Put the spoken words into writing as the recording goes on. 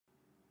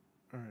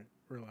All right,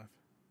 we're live.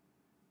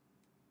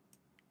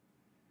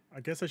 I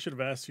guess I should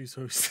have asked you who's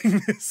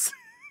hosting this.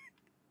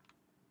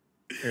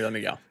 Here, let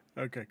me go.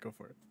 Okay, go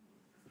for it.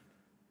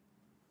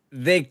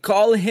 They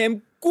call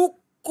him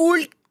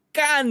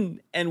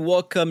Kukulkan. And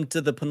welcome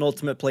to the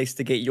penultimate place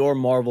to get your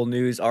Marvel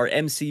news, our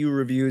MCU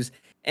reviews,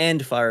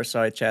 and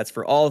fireside chats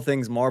for all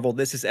things Marvel.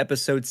 This is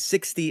episode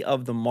 60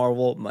 of the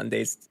Marvel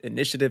Mondays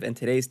initiative, and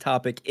today's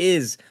topic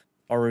is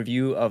our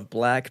review of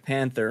Black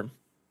Panther,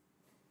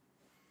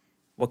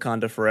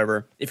 Wakanda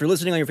Forever. If you're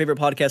listening on your favorite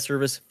podcast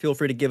service, feel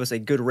free to give us a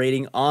good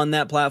rating on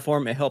that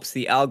platform. It helps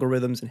the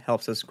algorithms and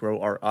helps us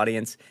grow our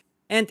audience.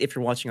 And if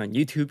you're watching on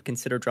YouTube,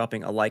 consider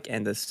dropping a like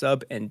and a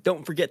sub. And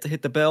don't forget to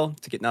hit the bell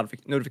to get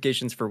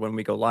notifications for when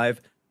we go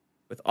live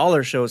with all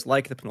our shows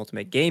like the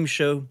Penultimate Game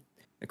Show,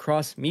 the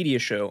Cross Media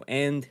Show,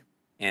 and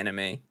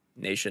Anime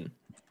Nation.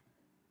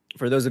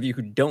 For those of you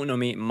who don't know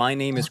me, my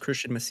name is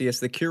Christian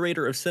Macias, the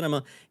curator of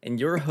cinema and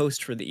your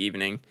host for the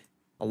evening.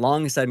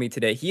 Alongside me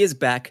today, he is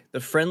back, the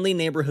friendly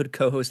neighborhood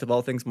co-host of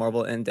all things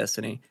Marvel and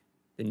Destiny,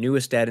 the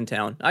newest dad in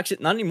town.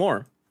 Actually, not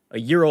anymore. A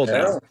year old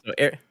now. So,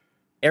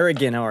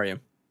 Aragon, how are you?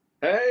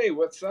 Hey,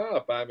 what's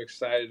up? I'm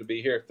excited to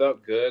be here. It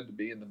felt good to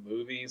be in the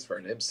movies for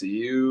an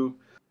MCU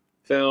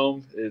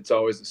film. It's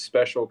always a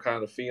special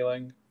kind of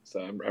feeling. So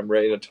I'm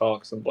ready to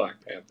talk some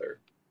Black Panther.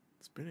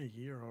 It's been a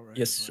year already.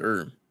 Yes,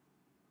 sir.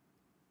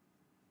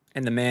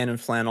 And the man in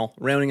flannel,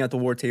 rounding out the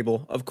war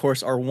table, of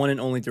course, our one and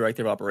only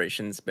director of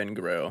operations, Ben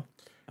Guerrero.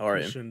 How are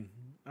you?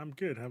 I'm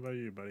good. How about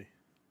you, buddy?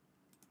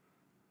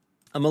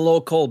 I'm a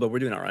little cold, but we're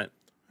doing all right.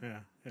 Yeah,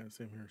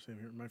 same here.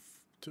 My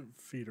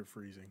feet are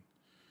freezing.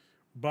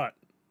 But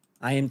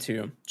I am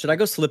too. Should I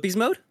go Slippies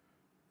mode?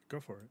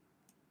 Go for it.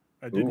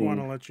 I did want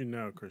to let you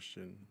know,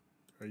 Christian.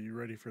 Are you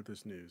ready for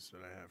this news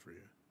that I have for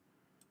you?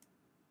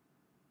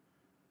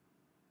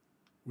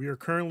 We are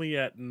currently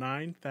at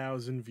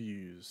 9,000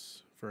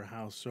 views for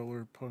how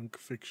solar punk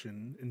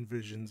fiction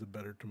envisions a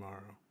better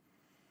tomorrow.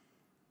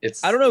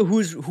 I don't know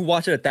who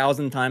watched it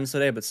 1,000 times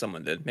today, but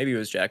someone did. Maybe it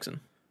was Jackson.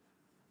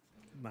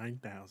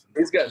 9,000.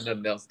 He's got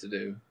nothing else to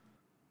do.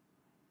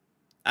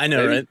 I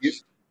know, right?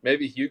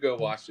 Maybe Hugo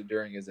watched it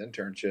during his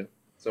internship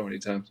so many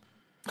times.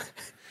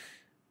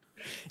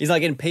 He's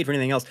not getting paid for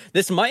anything else.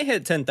 This might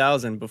hit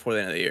 10,000 before the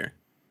end of the year.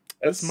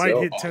 This might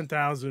hit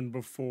 10,000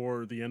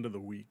 before the end of the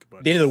week.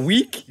 But the end of the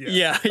week?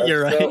 Yeah,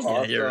 you're right.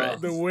 Awesome. Yeah, you're right.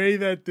 The way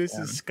that this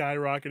is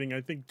skyrocketing, I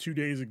think 2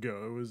 days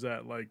ago it was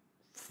at like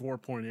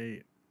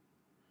 4.8.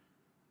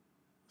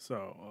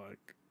 So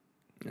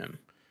yeah,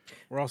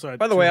 we're also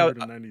at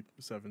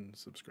 297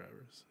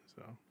 subscribers.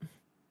 So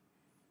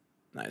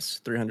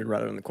nice, 300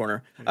 right in the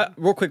corner.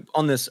 Real quick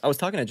on this, I was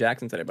talking to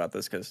Jackson today about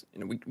this because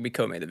we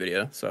co-made the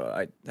video, so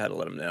I had to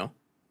let him know.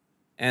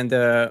 And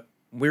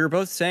we were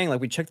both saying, like,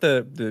 we checked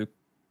the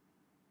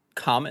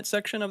comment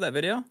section of that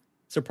video.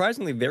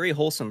 Surprisingly, very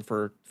wholesome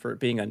for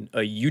being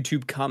a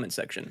YouTube comment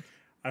section.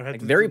 I've had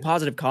very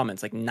positive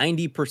comments. Like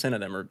 90%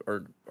 of them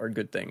are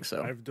good things.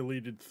 So I've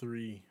deleted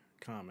 3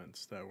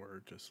 comments that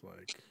were just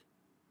like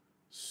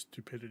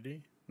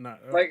stupidity. Not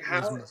like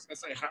how are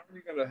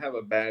you going to have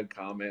a bad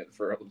comment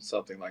for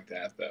something like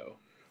that though?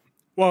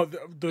 Well,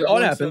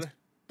 the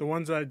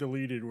ones that I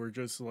deleted were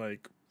just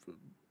like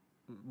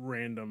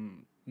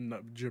random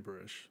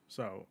gibberish.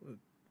 So,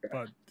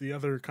 but the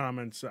other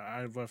comments,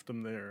 I've left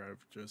them there.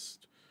 This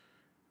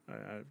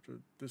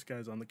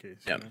guy's on the case.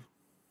 Yeah. You know?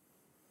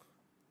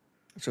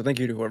 So thank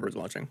you to whoever's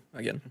watching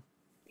again.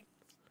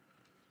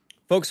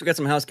 Folks, we got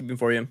some housekeeping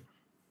for you.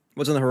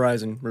 What's on the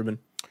horizon, Ruben?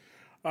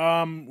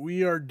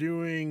 We are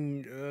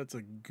doing. That's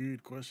a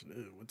good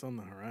question. What's on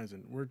the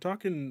horizon? We're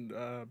talking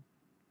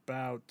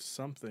about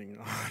something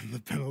on the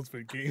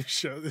Penultimate Game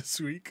Show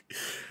this week.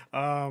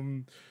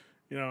 Eric,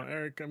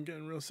 I'm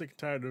getting real sick and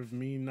tired of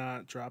me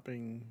not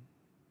dropping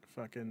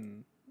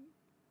fucking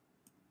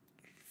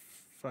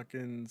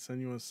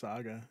Senua's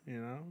Saga.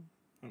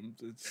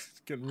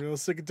 It's getting real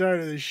sick and tired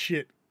of this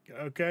shit.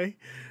 Okay.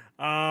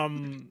 I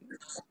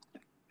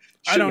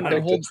don't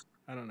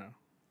know.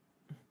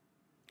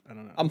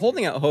 I'm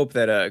holding out hope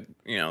that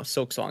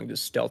Silk Song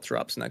just stealth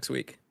drops next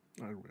week.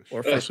 I wish.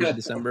 Or first week of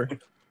December.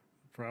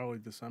 Probably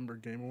December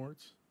Game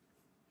Awards.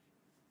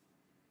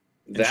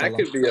 That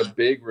could be a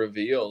big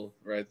reveal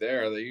right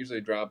there. They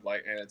usually drop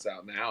and it's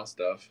out now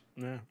stuff.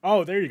 Yeah.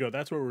 Oh, there you go.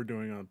 That's what we're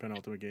doing on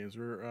Penultimate Games.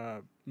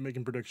 We're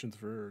making predictions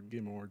for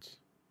Game Awards.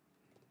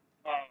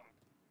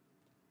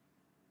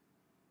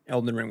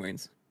 Elden Ring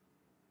wins.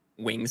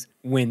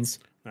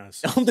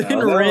 Nice. Elden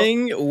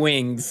Ring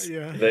wings.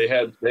 Yeah. They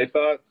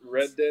thought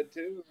Red Dead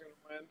 2 was going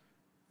to win.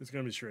 It's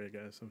going to be straight,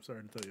 guys. I'm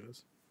sorry to tell you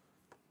this.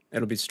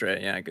 It'll be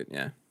straight. Yeah, good.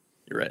 Yeah.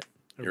 You're right.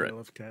 Everybody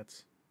loves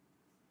cats.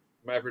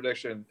 My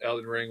prediction,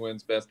 Elden Ring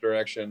wins Best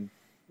Direction.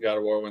 God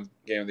of War wins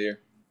Game of the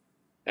Year.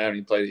 I haven't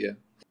even played it yet.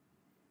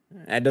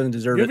 That doesn't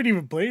deserve You haven't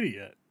even played it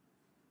yet.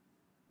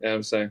 Yeah,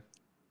 I'm saying.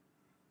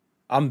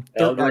 I'm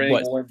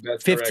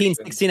 15,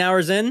 16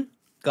 hours in?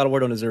 God of War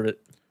don't deserve it.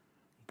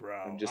 Bro,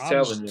 I'm just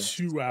telling you.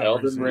 2 hours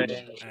Elden Ring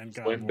and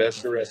win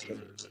Best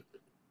Direction.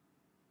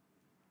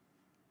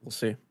 We'll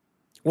see.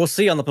 We'll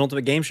see on the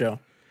Penultimate Game Show,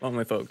 won't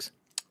we, folks?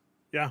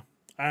 Yeah.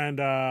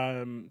 And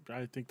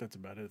I think that's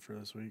about it for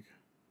this week.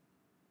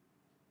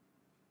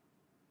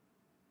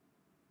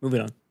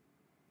 Moving on.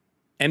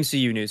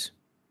 MCU news.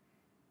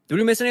 Did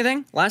we miss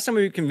anything? Last time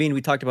we convened,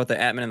 we talked about the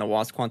Ant-Man and the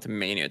Wasp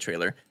Quantumania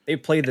trailer. They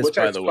played this,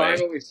 by the way. Which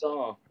I finally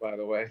saw, by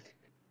the way.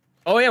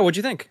 Oh, yeah. What'd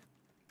you think?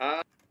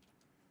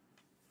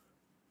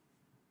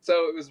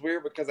 So it was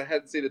weird because I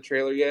hadn't seen the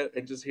trailer yet,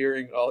 and just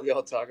hearing all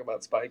y'all talk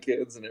about Spy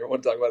Kids and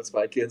everyone talk about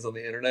Spy Kids on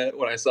the internet.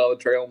 When I saw the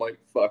trailer, I'm like,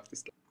 "Fuck,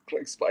 this looks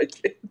like Spy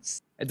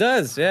Kids." It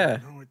does, yeah.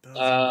 No, it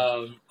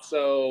does.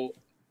 So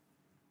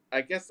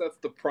I guess that's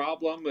the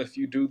problem if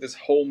you do this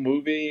whole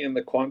movie in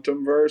the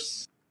quantum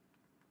verse.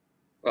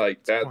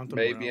 Like that quantum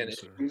may be an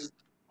realms, issue.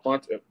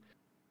 Quantum.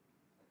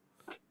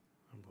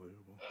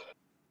 Unbelievable.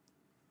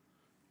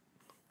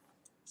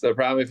 So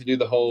probably if you do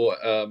the whole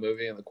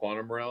movie in the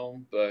quantum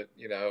realm, but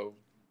you know,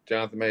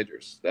 Jonathan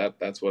Majors,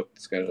 that's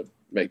what's gonna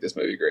make this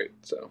movie great.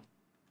 So.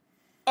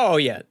 Oh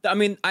yeah, I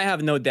mean, I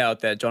have no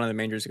doubt that Jonathan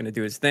Majors is going to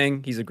do his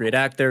thing. He's a great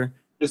actor.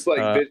 Just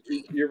like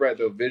you're right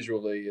though,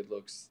 visually it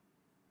looks.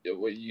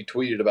 What you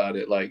tweeted about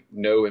it, like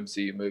no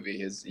MCU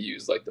movie has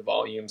used like the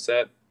volume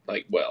set,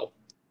 like well,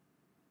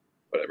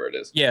 whatever it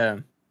is. Yeah,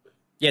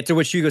 to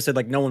which Hugo said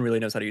like no one really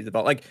knows how to use the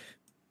volume. Like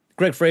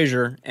Greg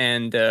Fraser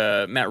and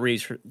Matt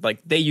Reeves,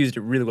 like they used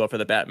it really well for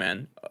the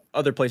Batman.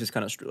 Other places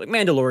kind of like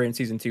Mandalorian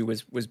season 2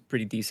 was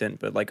pretty decent,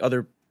 but like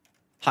other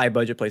high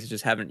budget places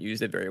just haven't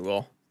used it very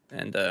well,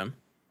 and it's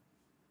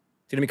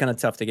gonna be kind of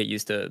tough to get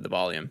used to the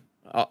volume.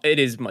 It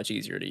is much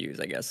easier to use,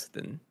 I guess,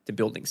 than to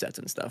building sets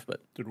and stuff.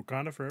 But did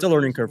Wakanda Forever? It's a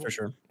learning curve for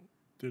sure.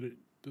 Did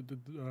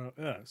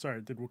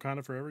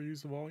Wakanda Forever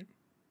use the volume?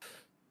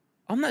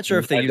 I'm not sure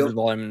if they use the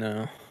volume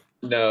now.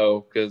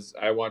 No, because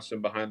I watched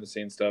some behind the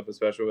scenes stuff,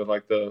 especially with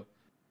like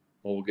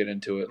we'll get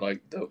into it,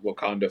 like the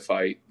Wakanda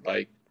fight,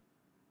 like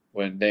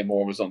when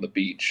Namor was on the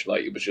beach,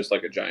 like it was just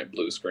like a giant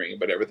blue screen,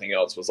 but everything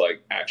else was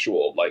like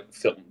actual, like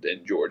filmed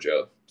in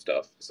Georgia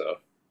stuff. So.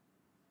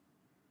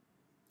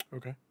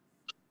 Okay.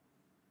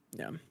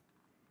 Yeah.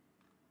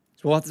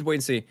 So we'll have to wait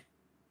and see.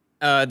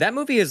 That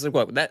movie is like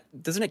what? That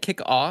doesn't it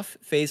kick off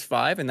Phase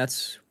 5, and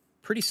that's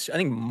pretty. I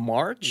think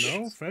March.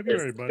 No,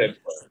 February, buddy.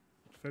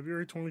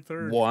 February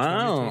 23rd.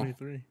 Wow.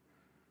 2023.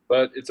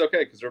 But it's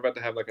okay because we're about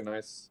to have like a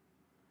nice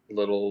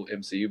little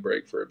MCU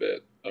break for a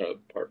bit,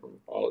 apart from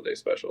holiday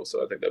special.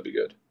 So I think that'd be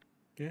good.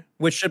 Yeah.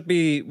 Which should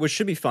be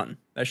fun.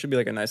 That should be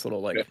like a nice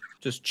little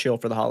just chill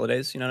for the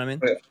holidays. You know what I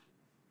mean? Yeah.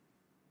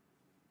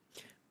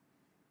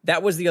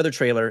 That was the other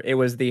trailer. It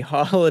was the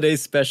holiday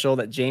special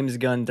that James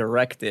Gunn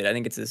directed. I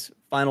think it's his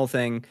final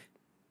thing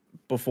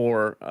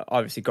before,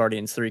 obviously,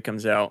 Guardians 3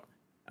 comes out.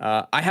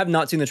 I have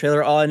not seen the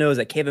trailer. All I know is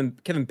that Kevin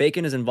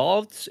Bacon is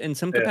involved in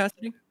some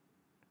capacity.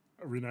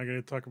 Are we not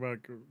going to talk about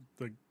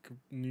the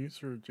news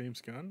for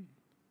James Gunn?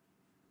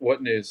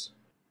 What news?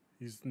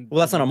 Well,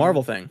 that's not a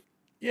Marvel thing.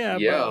 Yeah,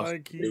 but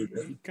like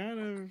he kind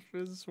of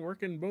is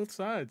working both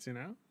sides, you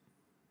know?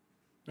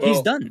 Well,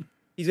 he's done.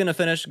 He's going to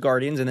finish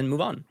Guardians and then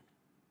move on.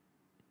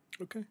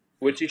 Okay.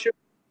 Which he should.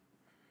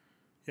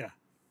 Yeah.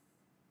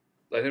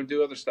 Let him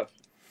do other stuff.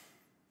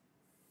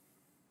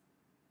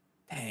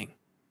 Dang.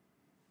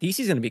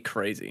 DC's going to be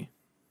crazy.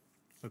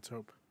 Let's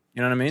hope.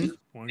 You know what I mean?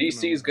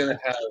 DC's going to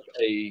have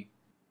a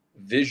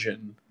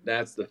vision.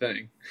 That's the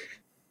thing.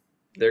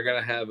 They're going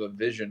to have a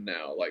vision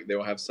now. Like,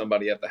 they'll have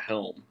somebody at the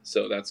helm.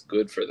 So that's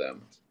good for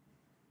them.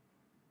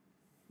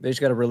 They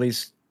just got to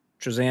release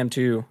Shazam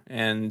 2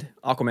 and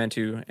Aquaman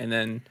 2 and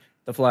then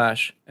The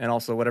Flash and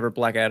also whatever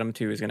Black Adam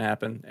 2 is going to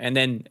happen. And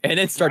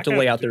then start to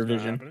lay out their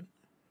vision.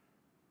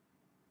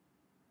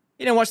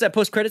 You didn't watch that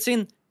post-credit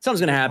scene? Something's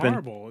going to happen.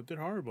 It did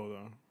horrible,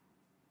 though.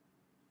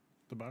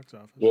 The box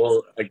office.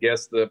 Well, I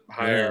guess the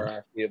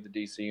hierarchy of the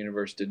DC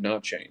universe did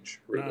not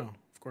change. Really. No,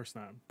 of course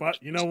not.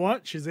 But you know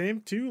what?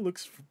 Shazam 2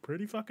 looks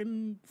pretty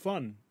fucking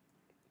fun.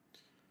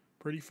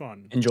 Pretty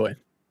fun. Enjoy.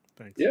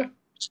 Thanks. Yeah.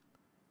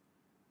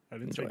 I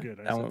didn't say good.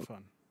 I said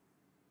fun.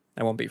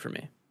 That won't be for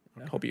me.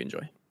 Okay. I hope you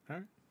enjoy. All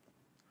right.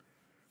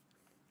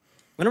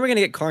 When are we going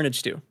to get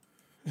Carnage 2?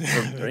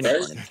 We're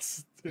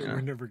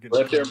never going to.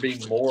 Let there be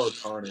more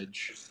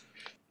Carnage.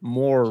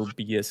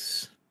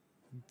 Morbius.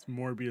 It's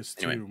Morbius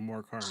 2,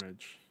 more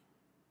Carnage.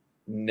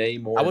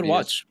 Name Morbius. I would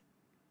watch.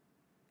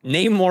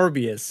 Name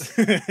Morbius.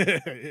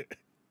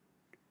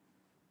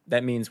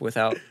 That means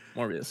without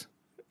Morbius.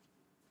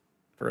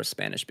 For us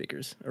Spanish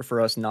speakers, or for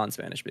us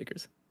non-Spanish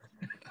speakers.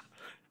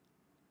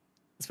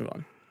 Let's move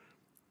on.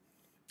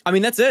 I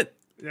mean, that's it.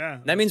 Yeah.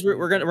 That means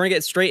we're gonna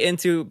get straight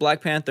into Black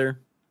Panther.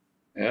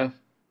 Yeah.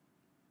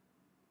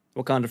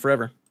 Wakanda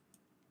Forever.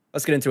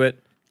 Let's get into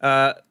it.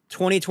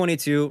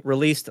 2022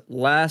 released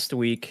last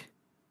week.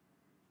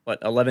 What,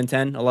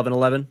 11/10,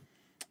 11/11?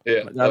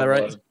 Yeah. Is that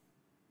right?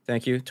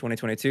 Thank you.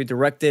 2022.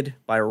 Directed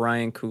by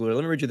Ryan Coogler.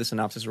 Let me read you the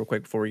synopsis real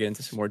quick before we get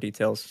into some more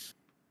details.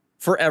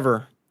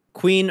 Forever,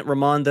 Queen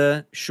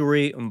Ramonda,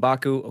 Shuri,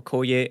 M'Baku,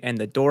 Okoye, and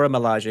the Dora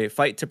Milaje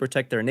fight to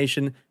protect their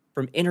nation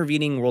from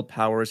intervening world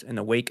powers in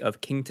the wake of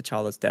King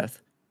T'Challa's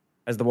death.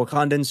 As the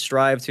Wakandans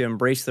strive to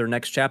embrace their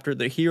next chapter,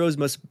 the heroes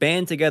must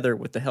band together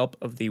with the help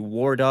of the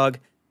war dog,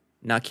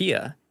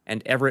 Nakia,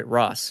 and Everett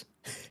Ross,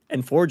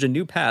 and forge a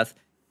new path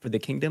for the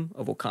kingdom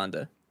of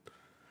Wakanda.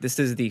 This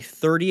is the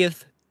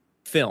 30th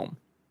film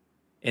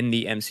in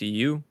the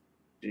MCU,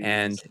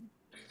 and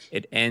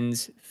it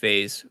ends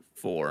Phase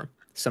 4.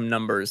 Some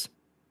numbers.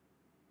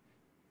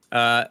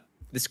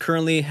 This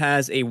currently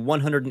has a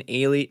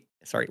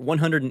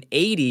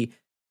 $180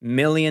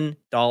 million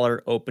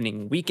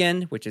opening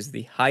weekend, which is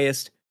the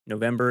highest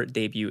November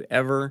debut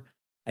ever.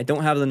 I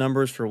don't have the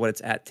numbers for what it's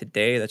at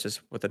today. That's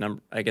just what the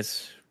number, I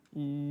guess.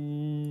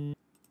 No,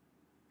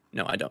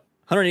 I don't.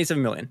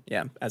 187 million,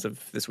 yeah, as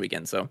of this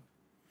weekend. So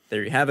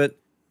there you have it.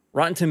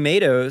 Rotten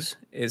Tomatoes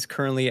is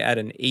currently at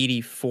an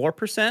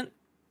 84%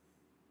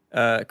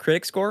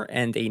 critic score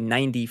and a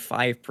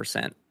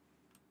 95%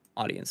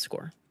 audience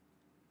score.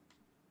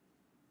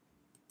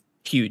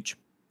 Huge.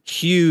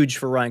 Huge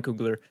for Ryan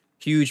Coogler.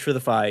 Huge for the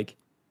Feig.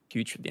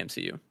 Huge for the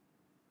MCU.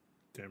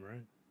 Damn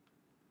right.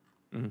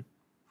 Mm-hmm.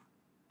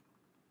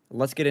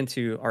 Let's get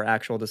into our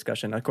actual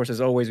discussion. Of course, as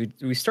always,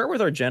 we start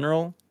with our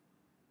general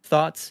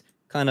thoughts,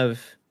 kind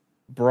of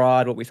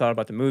broad, what we thought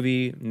about the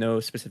movie, no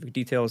specific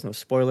details, no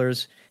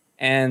spoilers.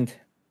 And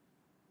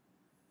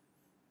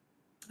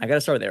I got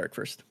to start with Eric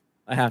first.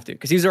 I have to,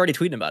 because he was already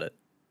tweeting about it.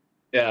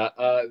 Yeah,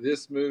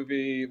 this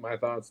movie, my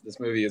thoughts, this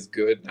movie is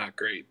good, not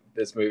great.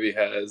 This movie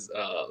has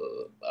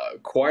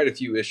quite a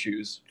few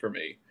issues for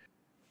me.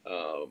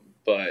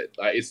 But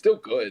it's still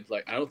good.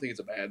 Like, I don't think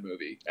it's a bad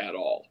movie at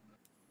all.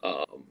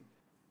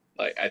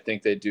 Like, I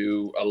think they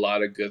do a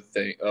lot of good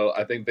things.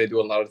 I think they do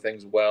a lot of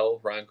things well.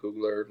 Ryan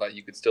Coogler, like,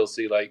 you could still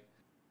see, like,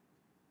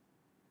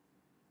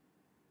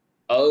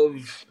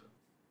 of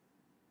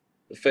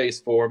the Phase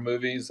 4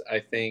 movies, I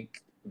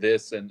think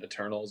this and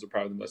Eternals are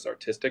probably the most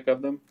artistic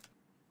of them.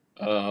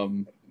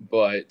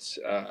 But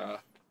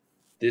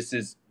this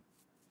is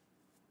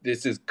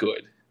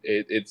good.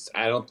 It's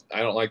I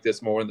don't like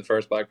this more than the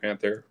first Black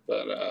Panther,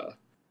 but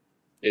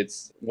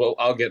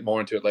I'll get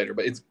more into it later.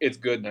 But it's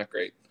good, not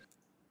great.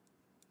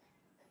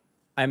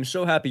 I'm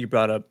so happy you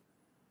brought up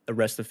the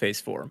rest of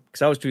Phase 4,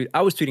 because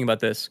I was tweeting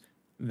about this,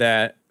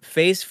 that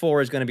Phase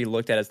 4 is going to be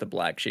looked at as the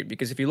black sheep,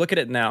 because if you look at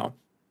it now,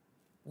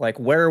 like,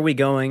 where are we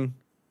going?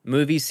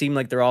 Movies seem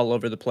like they're all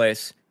over the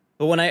place.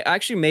 But when I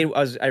actually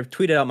I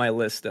tweeted out my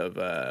list of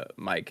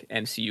Mike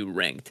MCU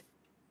ranked,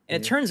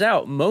 and it turns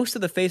out most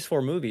of the Phase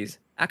 4 movies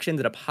actually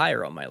ended up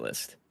higher on my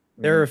list.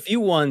 There are a few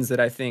ones that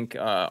I think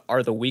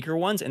are the weaker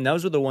ones, and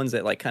those are the ones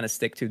that like kind of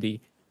stick to the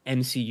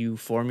MCU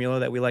formula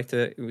that we like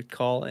to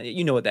call.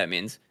 You know what that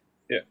means.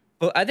 Yeah.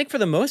 But I think for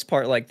the most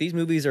part, like, these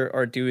movies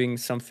are doing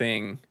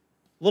something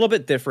a little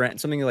bit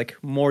different, something like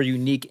more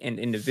unique and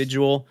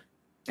individual.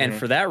 And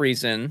for that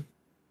reason,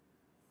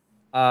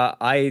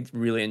 I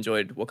really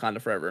enjoyed Wakanda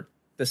Forever.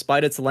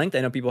 Despite its length,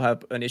 I know people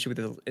have an issue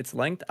with its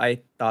length. I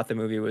thought the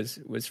movie was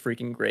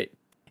freaking great.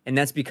 And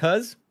that's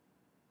because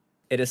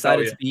it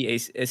decided to be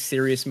a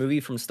serious movie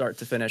from start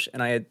to finish,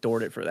 and I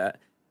adored it for that.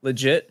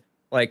 Legit,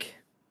 like...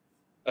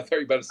 I thought you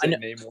were about to say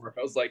Namor.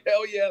 I was like,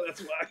 hell yeah,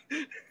 that's why.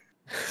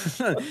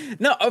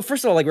 No,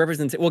 first of all, like,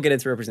 we'll get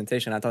into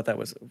representation. I thought that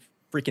was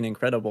freaking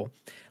incredible.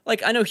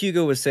 Like, I know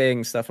Hugo was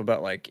saying stuff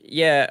about, like,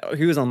 yeah,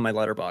 he was on my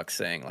letterbox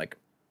saying, like,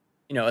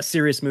 you know, a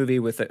serious movie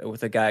with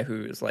a guy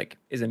who's like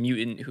is a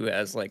mutant who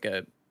has like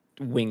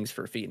wings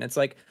for feet, and it's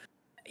like,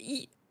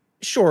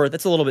 sure,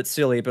 that's a little bit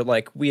silly, but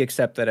like, we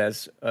accept that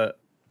as a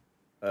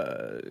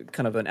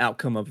kind of an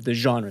outcome of the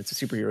genre. It's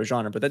a superhero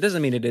genre, but that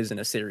doesn't mean it isn't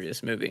a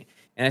serious movie.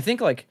 And I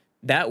think like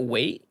that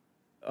weight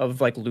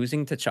of like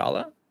losing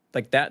T'Challa,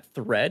 like that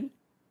thread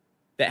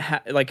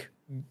that like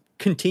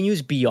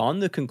continues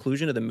beyond the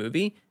conclusion of the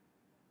movie,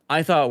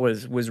 I thought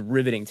was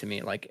riveting to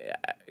me. Like,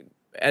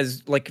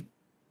 as like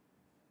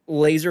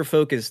laser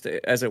focused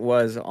as it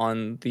was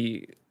on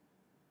the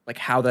like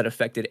how that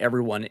affected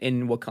everyone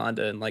in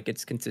Wakanda and like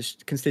its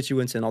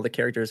constituents and all the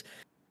characters,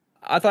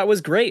 I thought it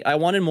was great. I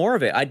wanted more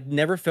of it. I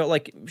never felt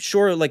like,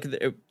 sure, like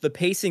the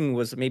pacing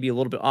was maybe a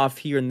little bit off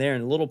here and there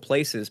in little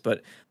places,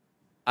 but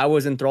I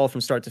was enthralled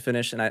from start to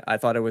finish, and I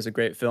thought it was a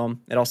great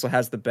film. It also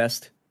has the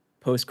best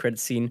post-credit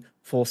scene,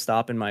 full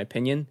stop, in my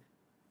opinion.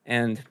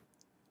 And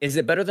is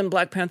it better than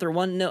Black Panther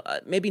 1? No,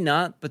 maybe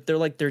not, but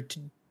they're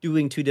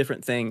doing two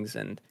different things,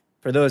 and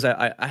for those,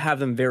 I have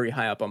them very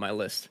high up on my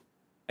list.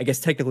 I guess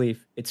technically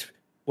it's,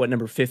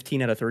 number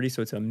 15 out of 30,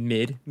 so it's a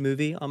mid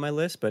movie on my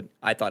list, but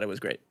I thought it was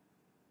great.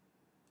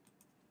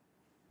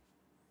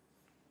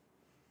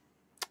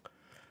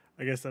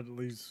 I guess that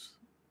leaves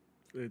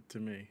it to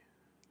me.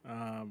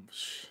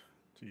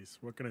 Jeez,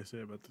 what can I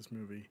say about this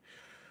movie?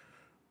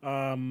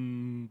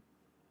 One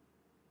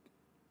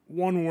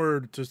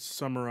word to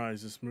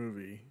summarize this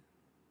movie: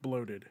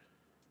 bloated.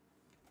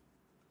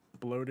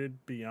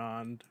 Bloated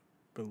beyond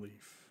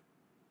belief.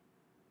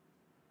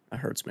 That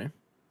hurts me.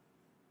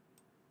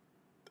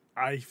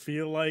 I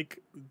feel like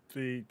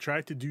they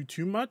tried to do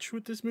too much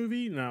with this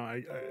movie. Now,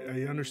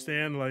 I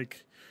understand,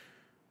 like,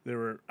 there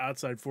were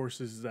outside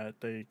forces that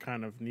they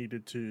kind of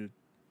needed to,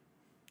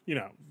 you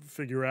know,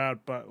 figure out.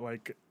 But,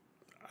 like,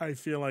 I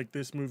feel like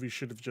this movie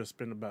should have just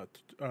been about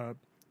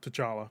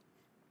T'Challa.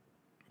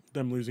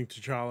 Them losing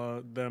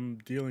T'Challa, them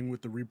dealing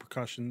with the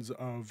repercussions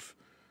of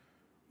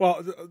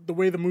Well, the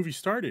way the movie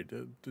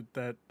started,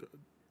 that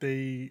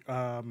they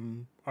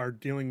are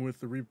dealing with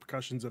the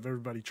repercussions of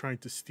everybody trying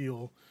to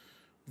steal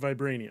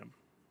vibranium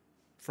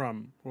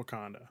from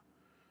Wakanda.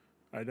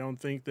 I don't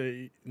think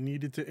they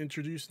needed to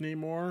introduce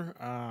Namor.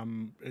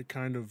 It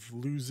kind of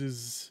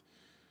loses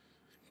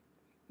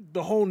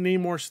the whole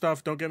Namor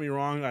stuff. Don't get me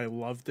wrong, I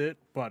loved it,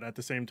 but at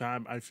the same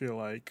time, I feel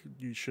like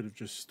you should have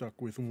just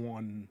stuck with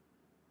one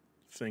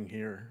thing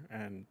here,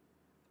 and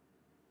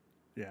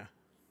yeah.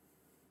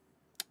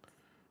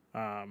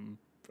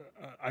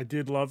 I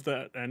did love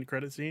that end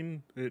credit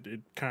scene.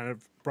 It kind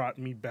of brought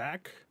me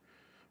back,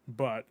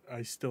 but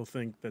I still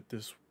think that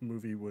this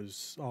movie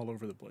was all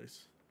over the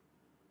place,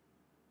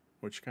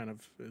 which kind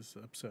of is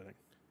upsetting.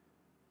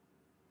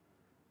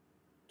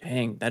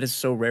 Dang, that is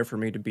so rare for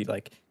me to be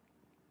like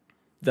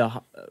the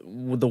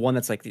one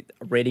that's like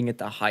rating it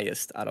the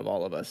highest out of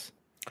all of us.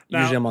 Now,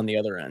 Usually I'm on the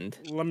other end.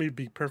 Let me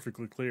be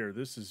perfectly clear.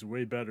 This is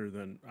way better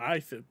than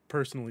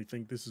personally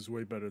think this is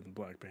way better than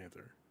Black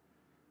Panther.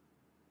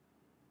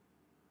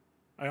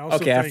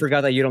 I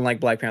forgot that you don't like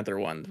Black Panther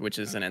 1, which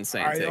is an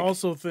insane take. I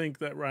also think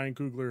that Ryan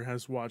Coogler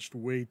has watched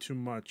way too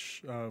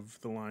much of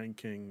The Lion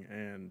King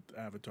and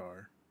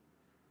Avatar.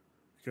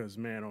 Because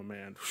man, oh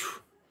man,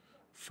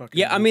 fucking.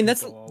 Yeah, I mean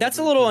that's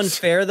a little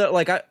unfair. That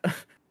like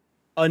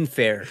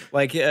unfair.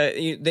 Like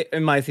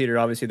in my theater,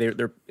 obviously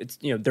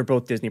they're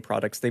both Disney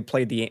products. They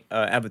played the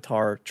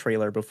Avatar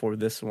trailer before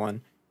this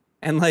one,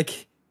 and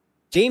like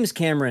James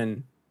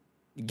Cameron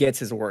gets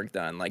his work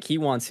done. Like he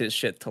wants his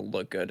shit to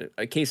look good.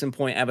 A case in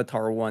point,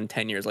 Avatar 1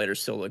 10 years later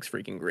still looks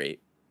freaking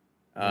great.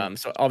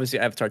 So obviously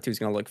Avatar 2 is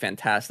going to look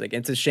fantastic.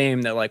 It's a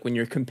shame that like when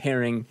you're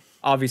comparing,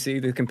 obviously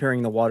they're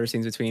comparing the water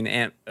scenes between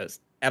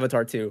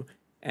Avatar 2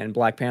 and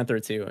Black Panther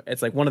 2.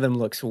 It's like one of them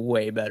looks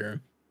way better.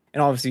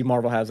 And obviously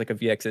Marvel has like a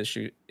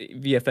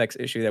VFX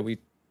issue that we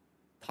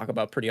talk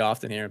about pretty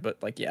often here,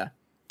 but like yeah.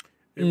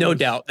 No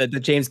doubt that the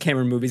James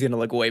Cameron movie is going to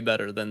look way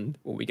better than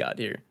what we got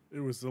here.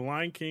 It was The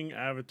Lion King,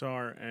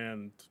 Avatar,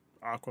 and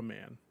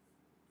Aquaman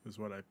is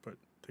what I put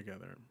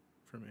together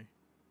for me.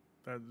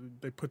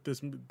 They put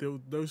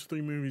those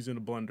three movies in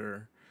a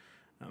blender,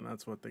 and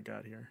that's what they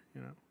got here.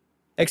 You know.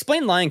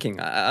 Explain Lion King.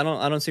 I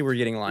don't see where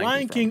you're getting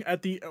Lion King from.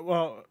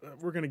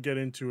 We're gonna get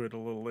into it a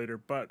little later,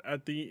 but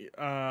at the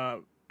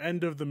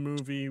end of the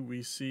movie,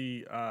 we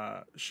see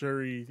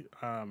Shuri.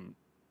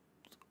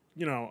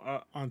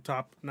 Not on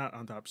top,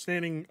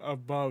 standing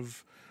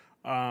above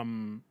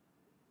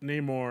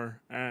Namor,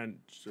 and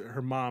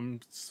her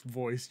mom's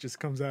voice just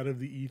comes out of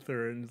the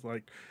ether and is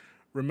like,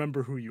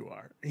 remember who you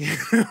are.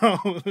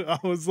 I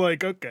was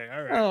like, okay,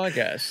 all right. Oh, I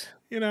guess.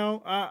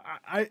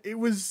 It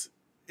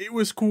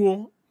was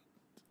cool.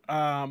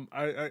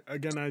 I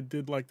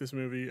did like this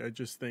movie. I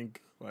just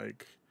think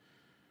like,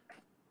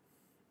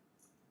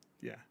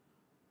 yeah.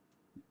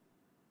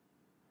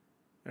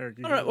 Eric,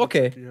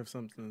 okay. Like you have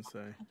something to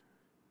say.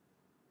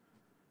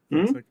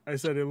 I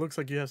said it looks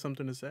like you have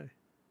something to say.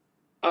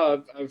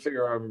 I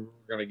figure I'm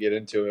going to get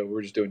into it.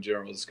 We're just doing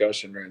general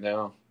discussion right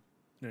now.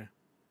 Yeah.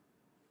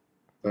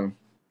 So.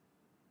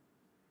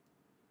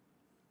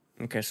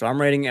 Okay, so I'm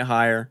rating it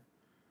higher.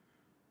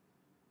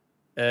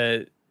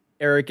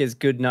 Eric is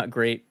good, not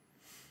great.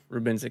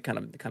 Ruben's kind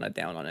of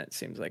down on it. It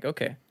seems like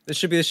okay. This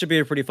should be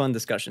a pretty fun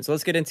discussion. So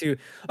let's get into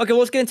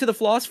the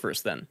flaws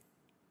first then.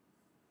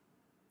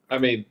 I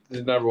mean,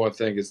 the number one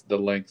thing is the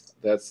length.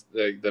 That's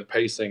the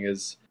pacing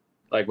is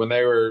like when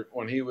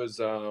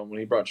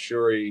he brought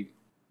Shuri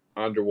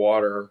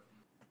underwater,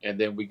 and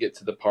then we get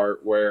to the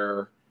part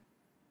where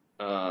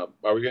are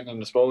we getting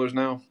into spoilers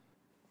now?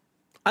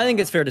 I think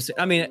it's fair to say.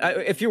 I mean,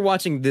 if you're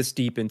watching this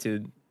deep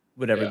into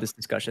whatever this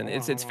discussion,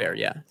 it's fair.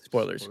 Yeah,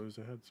 spoilers. Spoilers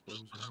ahead.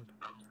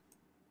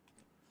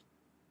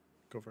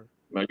 Go for it.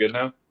 Am I good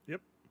now?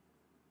 Yep.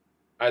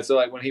 All right, so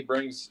like when he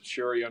brings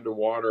Shuri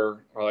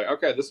underwater, we're like,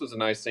 okay, this was a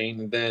nice scene,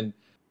 and then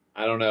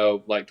I don't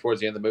know, like towards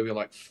the end of the movie, I'm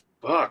like,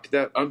 fuck,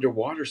 that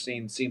underwater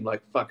scene seemed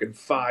like fucking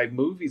 5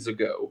 movies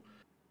ago.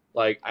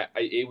 Like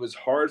it was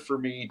hard for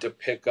me to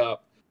pick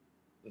up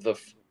the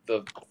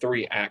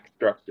 3-act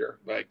structure,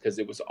 like because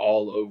it was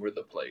all over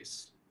the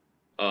place.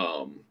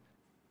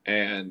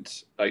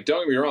 And like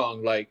don't get me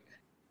wrong, like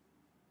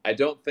I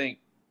don't think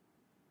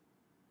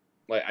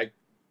like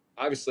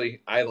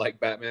I like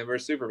Batman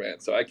vs Superman,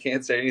 so I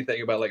can't say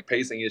anything about like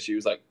pacing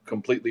issues like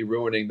completely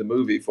ruining the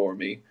movie for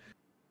me.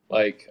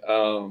 Like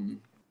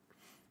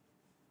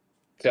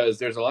because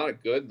there's a lot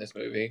of good in this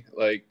movie,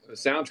 like the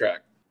soundtrack,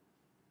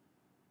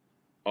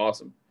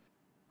 awesome,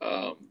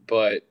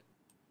 but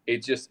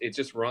it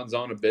just runs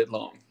on a bit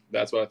long.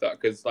 That's what I thought,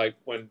 because like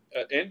when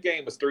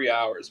Endgame was 3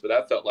 hours, but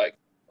that felt like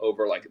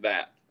over like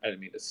that. I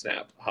didn't mean to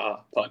snap, pun.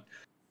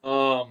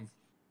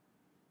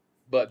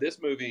 But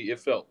this movie, it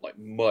felt like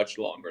much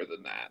longer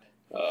than that,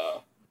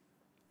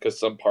 because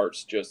some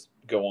parts just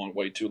go on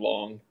way too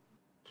long.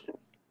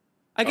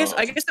 I guess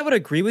I would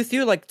agree with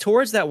you. Like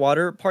towards that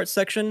water part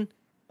section,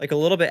 like a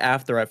little bit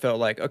after, I felt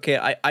like okay,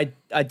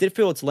 I did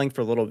feel its length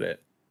for a little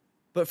bit,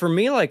 but for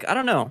me, like I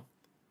don't know.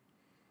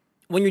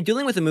 When you're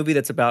dealing with a movie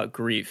that's about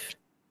grief,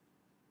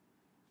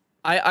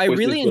 I which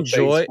is really the Phase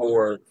enjoy.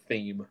 4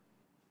 theme.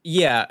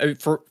 Yeah,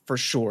 for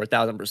sure,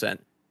 1000%.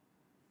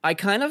 I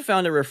kind of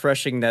found it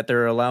refreshing that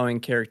they're allowing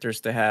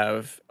characters to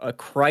have a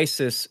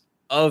crisis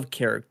of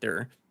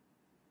character,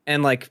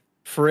 and like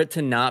for it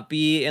to not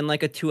be in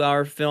like a 2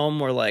 hour film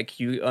where like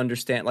you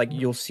understand, like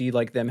you'll see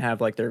like them have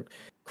like their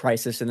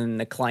crisis and then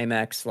the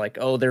climax, like,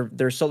 oh,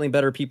 they're suddenly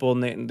better people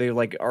and they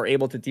like are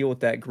able to deal with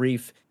that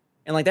grief.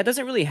 And like that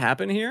doesn't really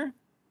happen here.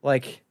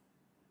 Like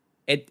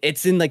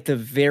it's in like the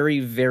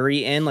very,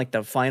 very end, like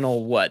the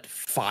final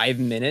 5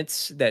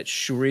 minutes that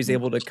Shuri is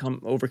able to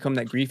overcome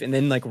that grief, and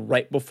then like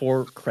right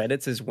before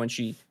credits is when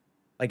she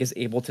like is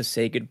able to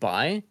say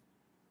goodbye.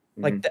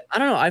 Like Mhm. I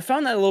don't know, I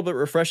found that a little bit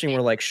refreshing.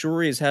 Where like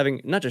Shuri is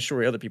having, not just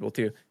Shuri, other people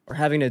too, are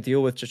having to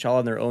deal with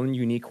T'Challa in their own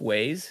unique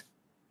ways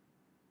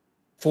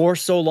for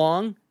so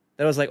long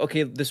that I was like,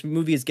 okay, this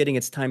movie is getting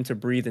its time to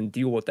breathe and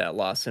deal with that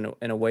loss in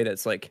a way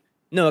that's like,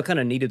 no, it kind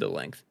of needed the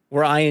length.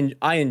 Where I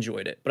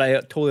enjoyed it, but I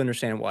totally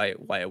understand why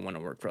I want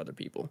to work for other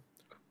people.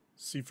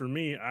 See, for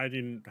me, I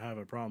didn't have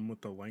a problem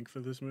with the length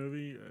of this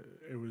movie.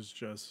 It was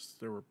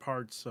just there were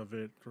parts of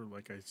it, or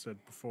like I said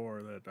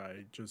before, that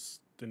I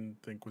just didn't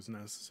think was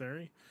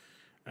necessary,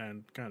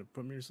 and kind of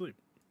put me to sleep.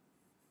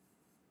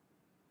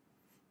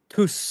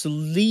 To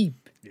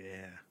sleep.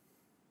 Yeah.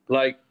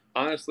 Like,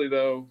 honestly,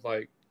 though,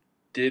 like,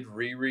 did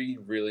Riri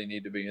really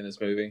need to be in this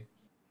movie?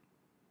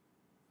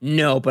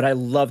 No, but I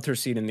loved her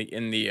scene in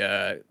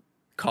the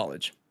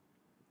college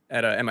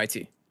at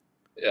MIT.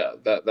 Yeah,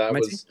 that MIT?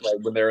 was like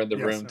when they're in the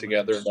Yes, room I might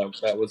together.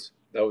 That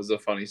was a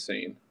funny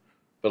scene.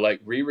 But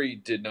like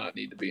Riri did not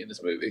need to be in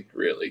this movie.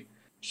 Really,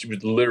 she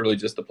was literally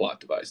just a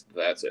plot device.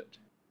 That's it.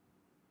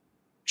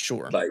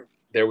 Sure. Like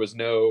there was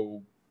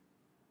no.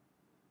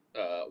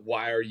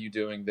 Why are you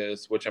doing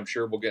this? Which I'm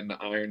sure we'll get in the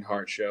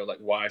Ironheart show, like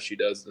why she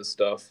does this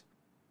stuff.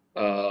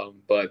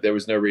 But there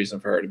was no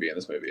reason for her to be in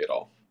this movie at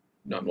all,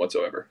 none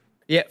whatsoever.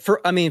 Yeah, for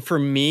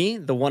me,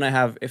 the one I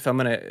have, if I'm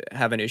gonna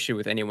have an issue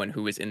with anyone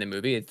who is in the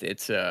movie,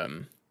 it's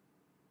Everett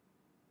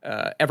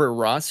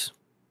Ross,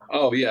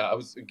 Oh yeah, I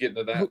was getting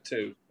to that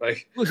too.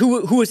 Like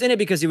who was in it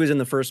because he was in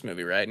the first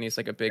movie, right? And he's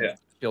like a big yeah,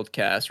 build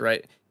cast,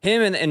 right?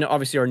 Him and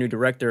obviously our new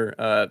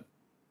director,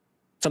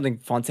 something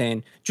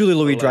Fontaine, Julie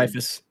Louis Elaine.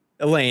 Dreyfus,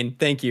 Elaine.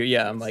 Thank you.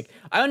 Yeah, I'm Yes. like,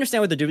 I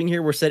understand what they're doing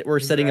here. We're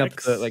His setting up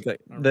the ex. like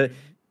All the right.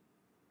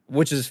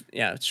 which is,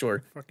 yeah,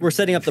 sure. We're Fucking.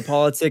 setting up the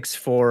politics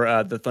for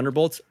the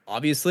Thunderbolts,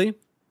 obviously.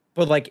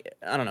 But like,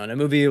 I don't know, in a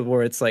movie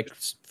where it's like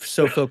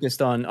so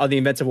focused on the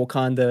events of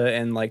Wakanda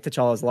and like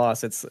T'Challa's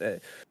loss, it's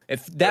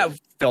if that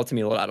felt to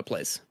me a little out of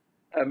place.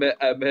 I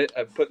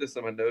put this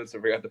in my notes. I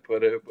forgot to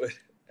put it, but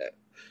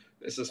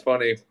this is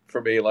funny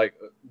for me. Like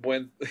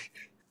when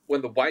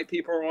when the white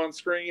people are on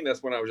screen,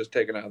 that's when I was just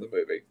taken out of the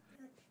movie.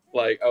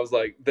 Like I was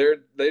like,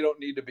 they don't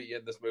need to be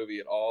in this movie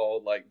at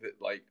all.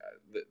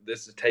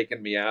 This is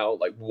taking me out.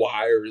 Like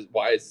why is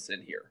this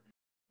in here?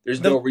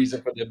 There's no The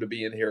reason for them to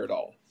be in here at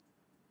all.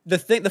 the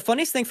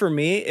funniest thing for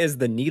me is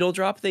the needle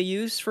drop they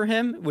use for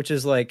him, which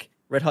is like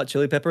Red Hot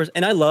Chili Peppers,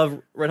 and I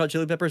love Red Hot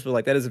Chili Peppers, but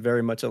like that is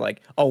very much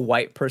a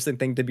white person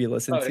thing to be Oh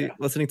yeah,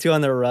 listening to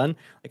on their run.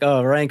 Like,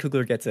 oh, Ryan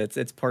Coogler gets it.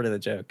 It's part of the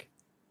joke.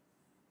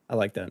 I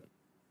like that.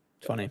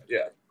 It's funny.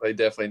 yeah. They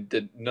definitely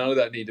did. None of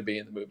that need to be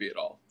in the movie at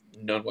all.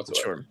 None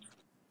whatsoever.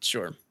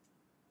 Sure.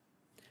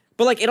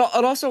 But like it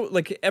also,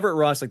 like Everett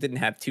Ross like didn't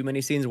have too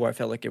many scenes where I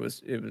felt like it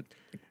was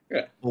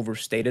Yeah.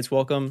 overstayed its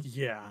welcome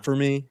Yeah. for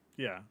me.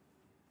 Yeah.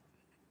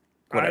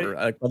 Whatever.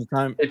 By the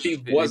time If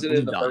he wasn't it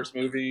in the moved on. first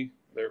movie,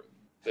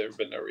 there'd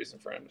been no reason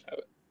for him to have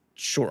it.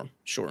 Sure.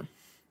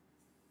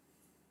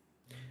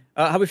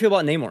 How do we feel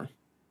about Namor?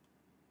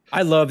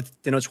 I loved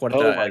Tenoch Huerta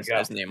Oh my as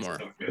god, Namor.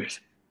 so good.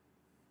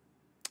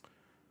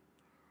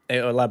 Hey,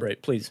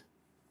 elaborate, please.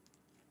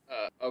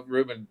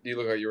 Ruben, you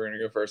look like you were gonna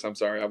go first. I'm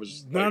sorry. I was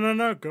just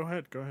No. Go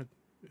ahead.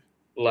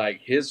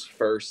 like his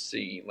first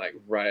scene, like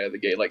right out of the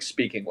gate, like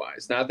speaking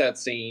wise, not that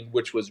scene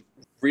which was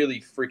really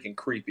freaking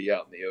creepy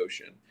out in the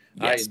ocean.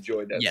 Yes. I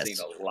enjoyed that Yes. scene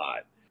a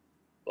lot.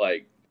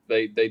 Like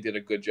they did a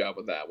good job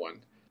with that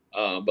one.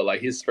 But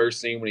like his first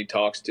scene when he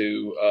talks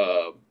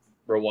to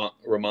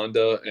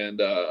Ramonda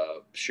and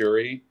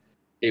Shuri,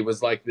 it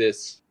was like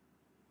this.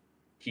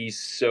 He's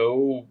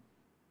so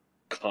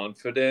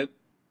confident,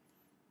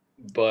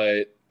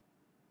 but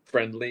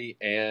friendly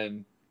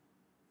and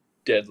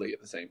deadly at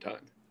the same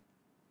time.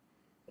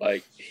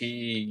 Like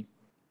he,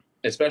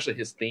 especially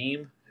his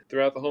theme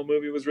throughout the whole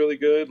movie was really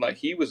good. Like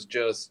he was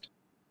just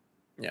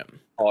Yeah.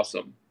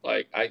 awesome.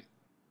 Like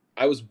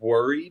I was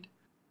worried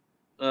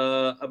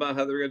about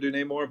how they were gonna do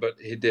Namor, but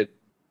he did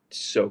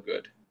so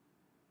good.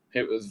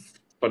 It was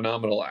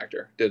phenomenal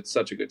actor. Did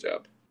such a good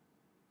job.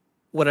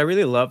 What I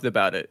really loved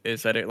about it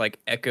is that it like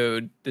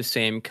echoed the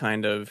same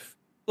kind of,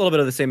 a little bit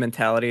of the same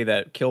mentality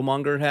that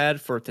Killmonger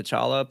had for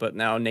T'Challa, but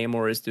now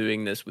Namor is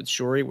doing this with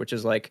Shuri, which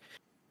is like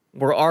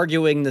we're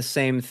arguing the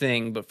same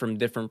thing but from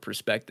different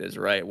perspectives,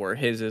 right? Where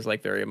his is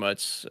like very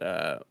much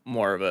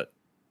more of a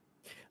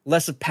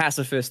less of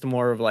pacifist,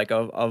 more of like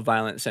a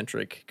violent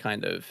centric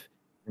kind of.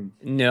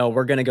 No,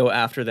 we're gonna go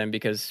after them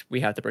because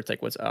we have to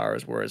protect what's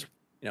ours. Whereas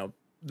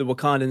the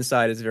Wakandan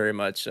side is very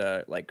much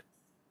like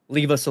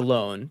leave us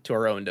alone to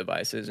our own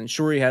devices. And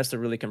Shuri has to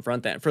really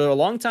confront that. For a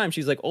long time,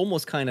 she's like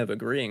almost kind of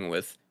agreeing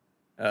with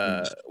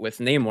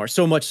Namor,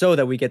 so much so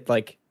that we get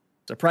like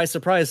surprise,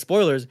 surprise,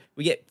 spoilers.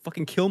 We get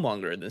fucking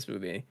Killmonger in this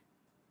movie,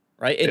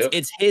 right?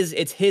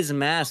 It's his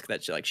mask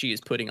that she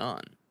is putting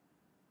on.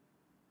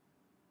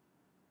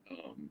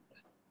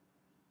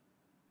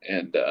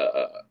 And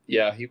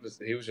yeah, he was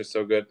just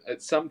so good.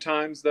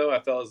 Sometimes though, I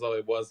felt as though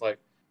it was like,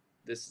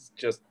 this is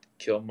just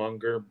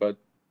Killmonger but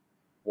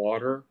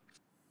water.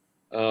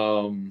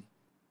 And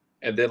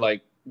then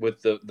like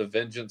with the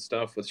vengeance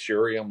stuff with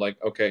Shuri, I'm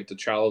like, okay,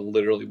 T'Challa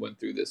literally went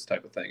through this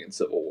type of thing in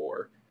Civil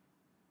War,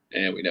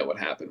 and we know what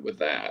happened with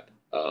that.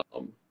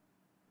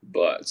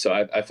 But so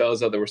I felt as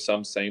though there was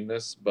some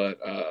sameness, but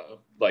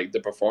like the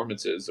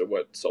performances are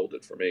what sold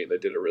it for me. They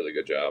did a really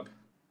good job.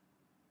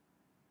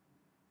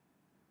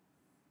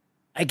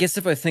 I guess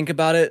if I think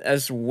about it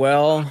as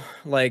well,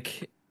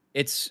 like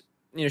it's,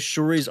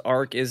 Shuri's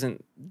arc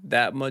isn't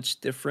that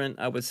much different,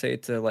 I would say,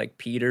 to like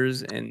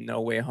Peter's in No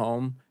Way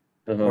Home,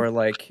 or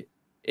like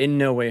in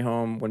No Way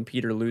Home when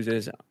Peter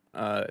loses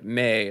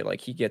May,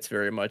 like he gets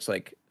very much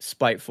like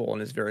spiteful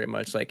and is very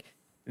much like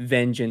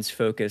vengeance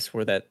focused,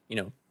 where that,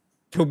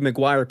 Tobey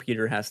Maguire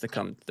Peter has to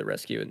come to the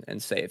rescue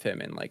and save him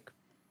and like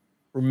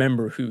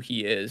remember who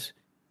he is,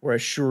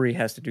 whereas Shuri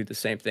has to do the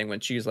same thing when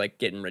she's like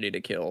getting ready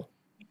to kill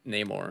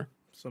Namor.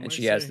 And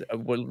she has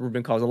what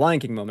Ruben calls a Lion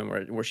King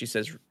moment where she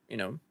says,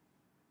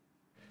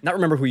 not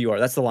remember who you are.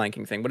 That's the Lion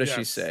King thing. What does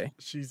she say?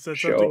 She said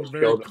something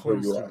very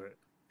close to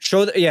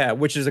it. Yeah,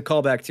 which is a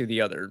callback to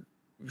the other.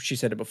 She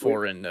said it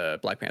before in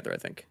Black Panther, I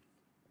think.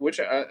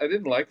 Which I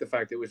didn't like the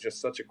fact it was just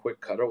such a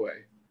quick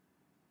cutaway.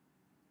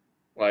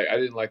 Like, I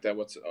didn't like that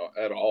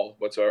at all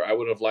whatsoever. I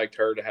would have liked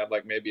her to have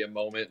like maybe a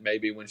moment,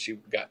 maybe when she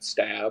got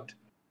stabbed.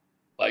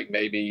 Like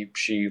maybe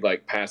she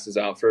like passes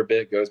out for a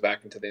bit, goes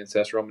back into the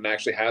ancestral room, and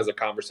actually has a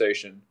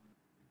conversation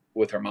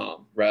with her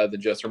mom, rather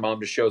than just her mom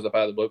just shows up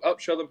out of the blue. Oh,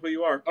 show them who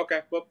you are. Okay,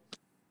 well.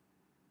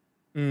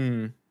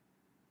 I'm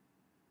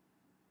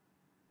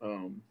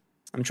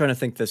trying to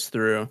think this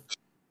through.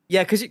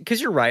 Yeah,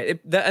 because you're right.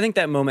 I think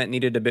that moment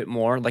needed a bit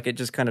more. Like it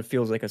just kind of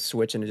feels like a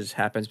switch, and it just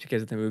happens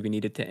because the movie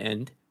needed to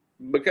end.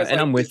 Because and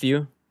I'm with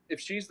you.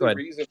 If she's the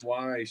reason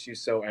why she's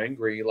so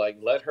angry, like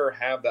let her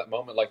have that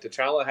moment. Like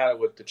T'Challa had it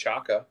with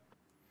T'Chaka.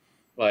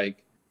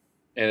 Like,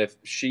 and if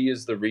she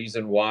is the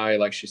reason why,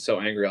 like, she's so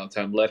angry all the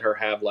time, let her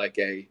have like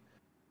a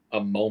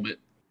moment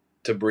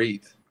to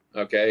breathe.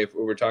 Okay, if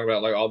we're talking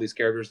about like all these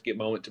characters get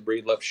moment to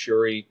breathe, let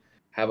Shuri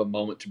have a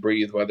moment to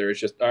breathe. Whether it's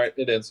just all right,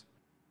 it ends.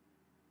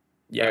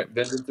 Yeah, all right,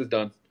 vengeance is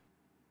done.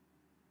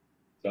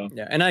 So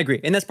yeah, and I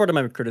agree, and that's part of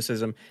my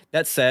criticism.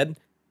 That said,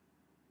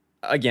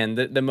 again,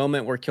 the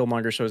moment where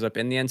Killmonger shows up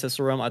in the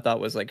ancestral realm, I thought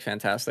was like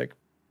fantastic.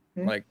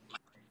 Like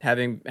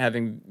having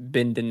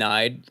been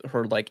denied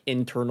her like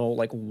internal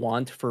like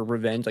want for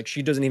revenge, like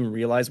she doesn't even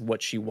realize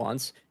what she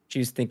wants.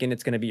 She's thinking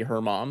it's gonna be her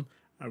mom.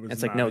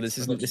 It's like, no, this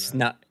is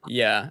not.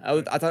 Yeah,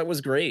 I thought it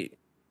was great.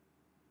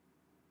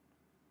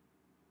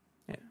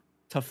 Yeah,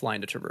 tough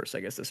line to traverse, I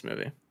guess, this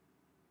movie.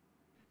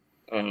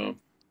 And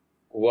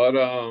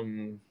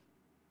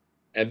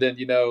then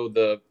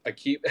I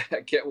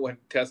kept when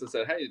Tessa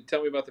said, "Hey,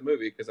 tell me about the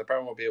movie," because I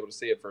probably won't be able to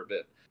see it for a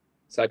bit.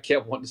 So I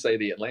kept wanting to say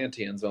the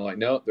Atlanteans. I'm like,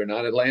 no, they're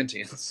not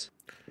Atlanteans.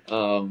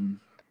 Like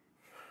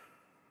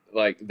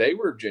they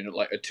were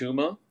like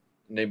Atuma,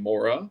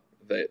 Namora.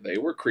 They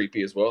were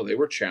creepy as well. They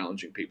were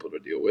challenging people to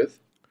deal with.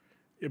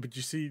 Yeah, but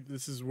you see,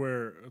 this is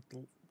where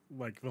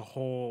like the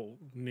whole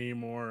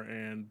Namor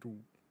and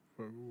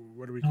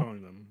what are we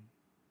calling them?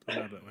 They're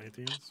not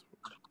Atlanteans.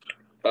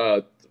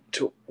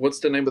 What's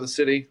the name of the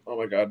city? Oh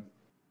my god.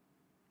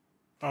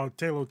 Oh,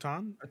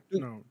 Telotan?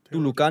 No,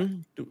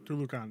 Tulukan.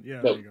 Tulukan.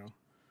 Yeah, there you go.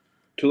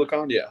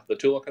 Tulukan, yeah, the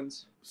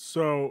Tulukans.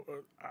 So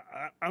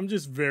I'm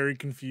just very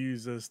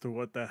confused as to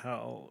what the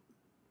hell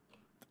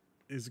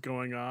is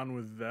going on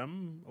with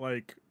them.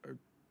 Like,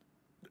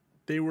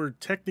 they were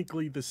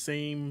technically the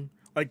same.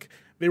 Like,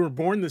 they were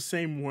born the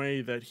same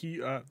way that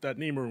that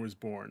Namor was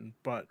born,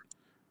 but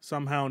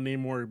somehow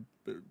Namor.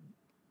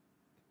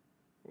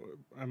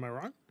 Am I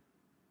wrong?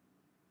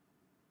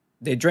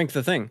 They drank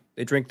the thing.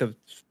 They drank the.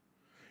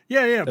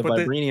 Yeah, the but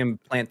vibranium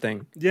plant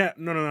thing. Yeah,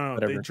 no.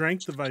 Whatever. They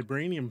drank the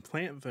vibranium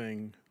plant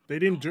thing. They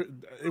didn't.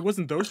 It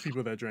wasn't those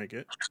people that drank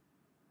it.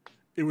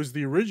 It was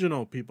the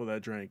original people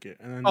that drank it.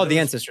 And then the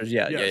ancestors.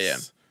 Yeah, yes, yeah.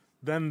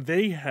 Then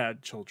they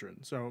had children.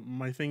 So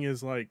my thing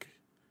is like,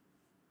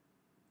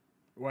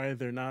 why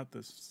they're not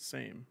the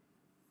same?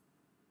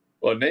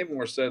 Well,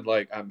 Namor said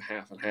like I'm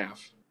half and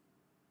half.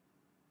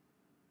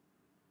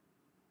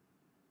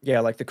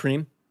 Yeah, like the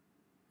cream.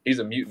 He's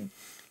a mutant.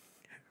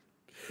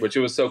 Which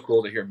it was so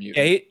cool to hear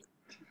mutant.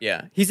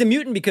 Yeah, he's a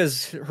mutant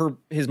because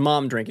his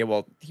mom drank it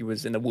while he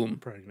was in the womb.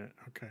 Pregnant.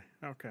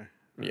 Okay.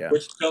 Yeah.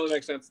 Which totally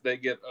makes sense. They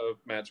get a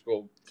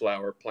magical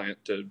flower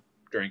plant to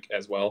drink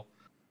as well.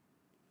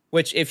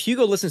 Which, if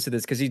Hugo listens to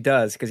this, because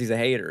he's a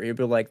hater, he'll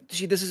be like,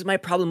 "Gee, this is my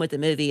problem with the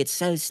movie. It's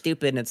so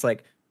stupid." And it's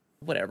like,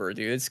 whatever,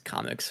 dude. It's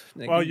comics.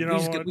 Like, well, you know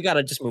what? We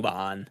gotta just move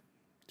on.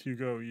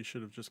 Hugo, you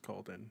should have just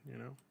called in.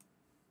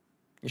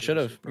 You See, should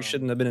that's the have. You problem.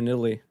 shouldn't have been in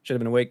Italy. Should have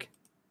been awake.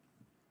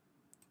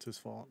 It's his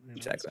fault. You know?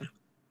 Exactly.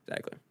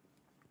 Exactly.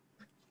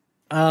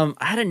 I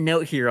had a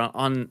note here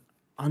on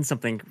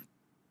something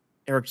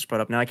Eric just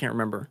brought up. Now I can't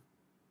remember.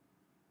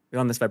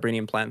 On this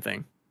vibranium plant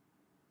thing.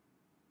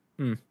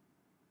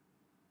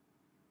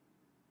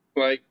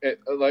 Like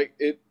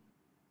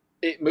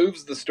it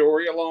moves the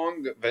story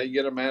along that they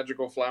get a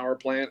magical flower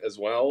plant as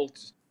well,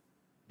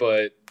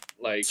 but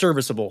like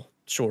Serviceable,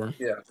 sure.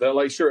 yeah, they're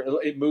like sure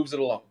it moves it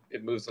along.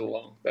 It moves it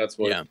along. That's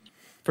what. Yeah,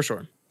 for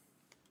sure.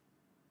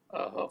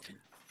 Uh,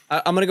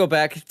 I'm gonna go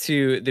back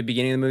to the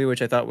beginning of the movie,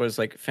 which I thought was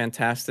like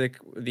fantastic.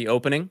 The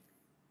opening.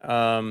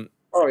 oh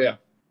yeah.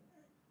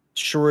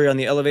 Shuri on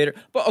the elevator.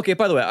 But okay,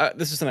 by the way,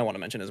 this is something I want to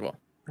mention as well.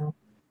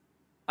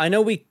 I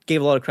know we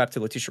gave a lot of crap to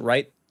Letitia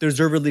Wright,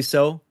 deservedly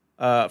so,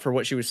 for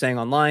what she was saying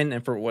online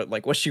and for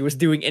what she was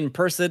doing in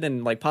person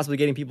and like possibly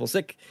getting people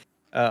sick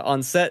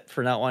on set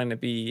for not wanting to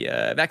be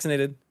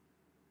vaccinated.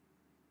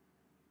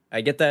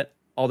 I get that.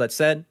 All that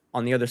said,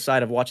 on the other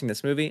side of watching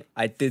this movie,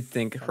 I did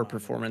think her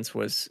performance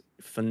was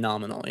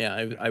phenomenal. Yeah,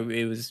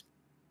 it was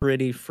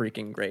pretty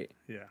freaking great.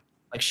 Yeah.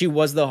 Like she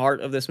was the heart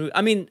of this movie.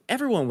 I mean,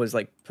 everyone was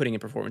like putting in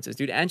performances,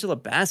 dude. Angela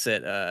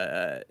Bassett,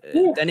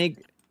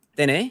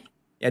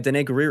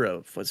 Dene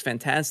Guerrero was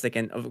fantastic,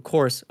 and of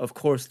course,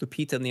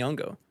 Lupita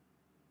Nyong'o.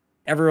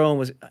 Everyone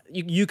was.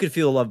 You could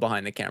feel the love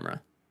behind the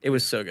camera. It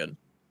was so good.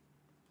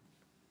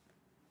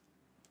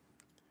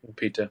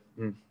 Pizza.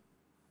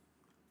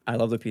 I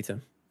love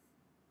Lupita.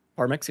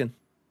 Part Mexican.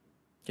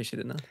 In case you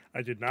didn't know.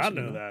 I did not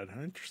know that.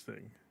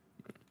 Interesting.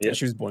 Yeah,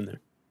 she was born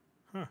there.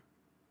 Huh.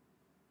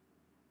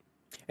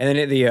 And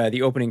then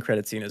the opening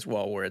credit scene as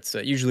well, where it's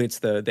usually it's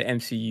the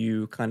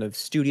MCU kind of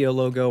studio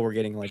logo. We're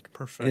getting like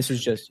Perfect. And this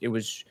was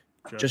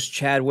just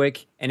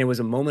Chadwick, and it was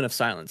a moment of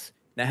silence.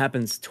 That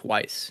happens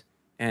twice,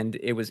 and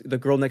it was the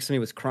girl next to me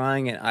was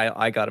crying, and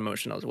I got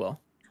emotional as well.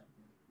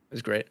 It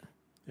was great.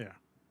 Yeah.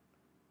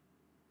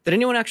 Did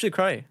anyone actually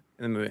cry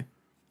in the movie?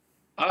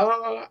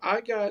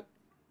 I got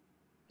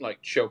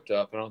like choked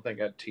up. I don't think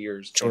I had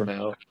tears came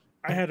out.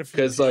 I had a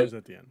few tears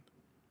at the end.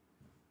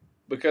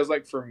 Because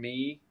like for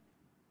me,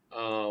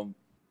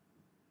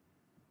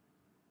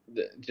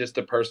 just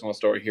a personal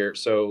story here.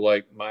 So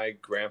like my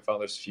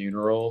grandfather's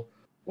funeral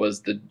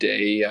was the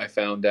day I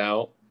found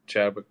out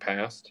Chadwick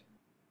passed.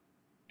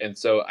 And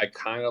so I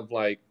kind of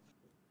like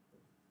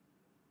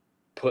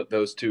put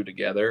those two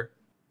together,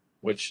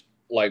 which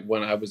like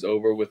when I was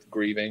over with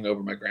grieving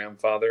over my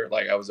grandfather,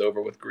 like I was over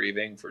with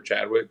grieving for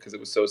Chadwick because it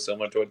was so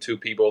similar to two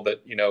people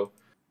that, you know,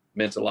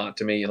 meant a lot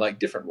to me in like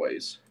different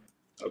ways.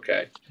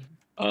 Okay.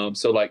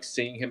 So like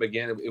seeing him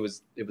again, it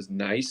was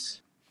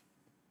nice.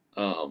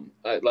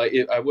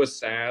 I was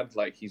sad,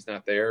 like he's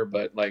not there,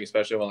 but like,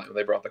 especially when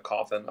they brought the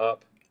coffin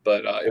up,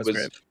 but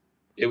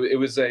it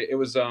was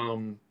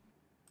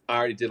I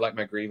already did like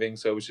my grieving.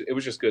 So it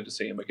was just good to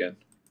see him again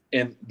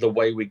in the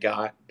way we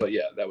got, but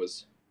yeah, it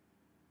was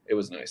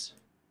nice.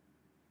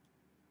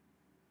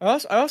 I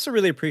also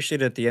really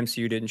appreciated that the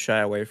MCU didn't shy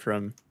away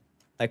from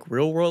like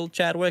real world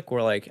Chadwick,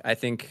 where like I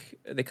think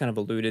they kind of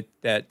alluded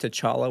that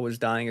T'Challa was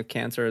dying of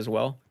cancer as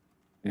well,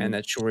 and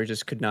that Shuri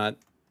just could not,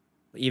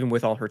 even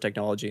with all her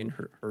technology and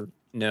her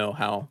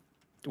know-how,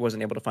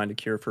 wasn't able to find a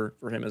cure for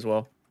him as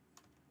well.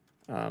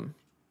 That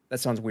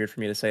sounds weird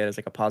for me to say it as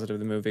like a positive of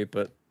the movie,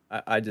 but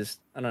I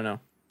don't know,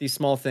 these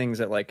small things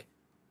that like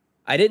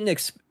I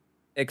didn't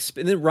and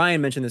then Ryan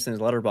mentioned this in his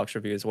Letterboxd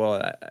review as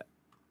well.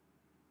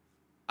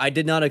 I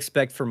did not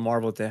expect for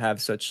Marvel to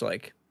have such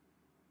like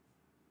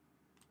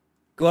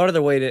go out of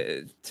their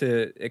way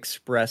to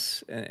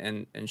express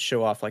and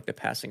show off like the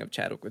passing of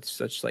Chadwick with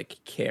such like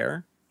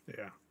care.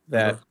 Yeah.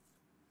 That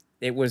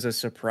it was a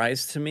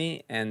surprise to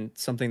me and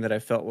something that I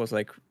felt was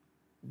like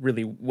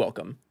really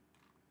welcome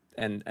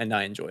and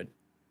I enjoyed.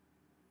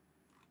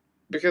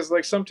 Because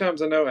like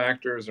sometimes I know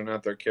actors are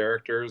not their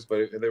characters,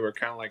 but they were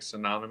kind of like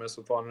synonymous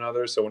with one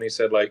another. So when he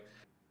said like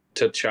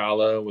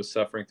T'Challa was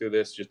suffering through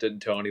this, just didn't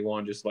tell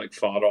anyone, just like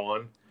fought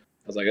on.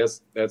 I was like,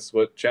 that's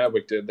what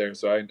Chadwick did there.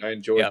 So I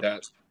enjoyed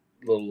that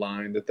little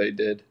line that they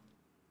did.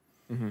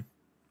 Mm-hmm.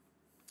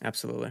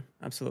 Absolutely.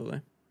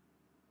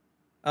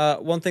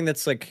 One thing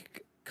that's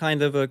like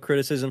kind of a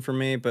criticism for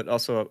me, but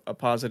also a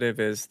positive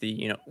is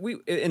we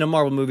in a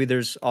Marvel movie,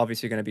 there's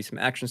obviously going to be some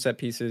action set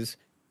pieces.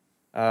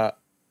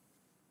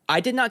 I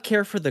did not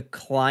care for the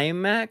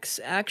climax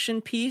action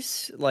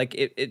piece. Like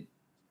it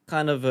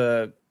kind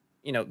of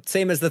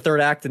same as the third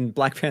act in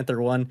Black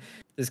Panther 1,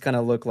 just kind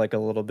of looked like a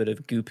little bit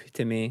of goop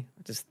to me.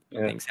 Just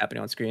things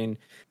happening on screen.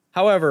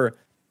 However,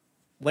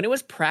 when it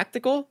was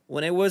practical,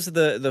 when it was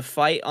the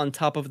fight on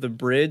top of the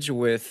bridge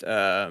with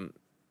Okoye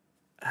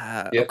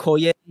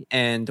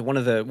and one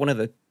of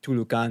the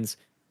Tulukans,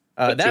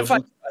 that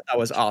fight I thought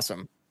was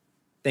awesome.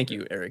 Thank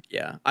you, Eric.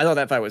 Yeah, I thought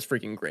that fight was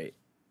freaking great.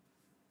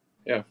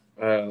 Yeah,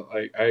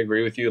 I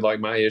agree with you. Like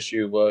my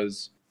issue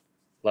was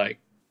like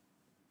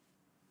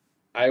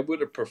I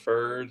would have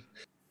preferred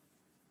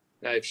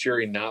if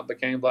Shuri not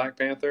became Black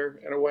Panther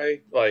in a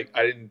way. Like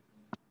I didn't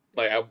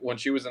when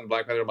she was in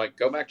Black Panther, I'm like,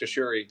 go back to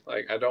Shuri.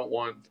 Like I don't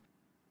want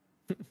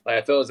Like,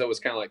 I felt as though it was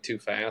kind of like too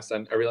fast.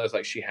 And I realized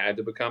like she had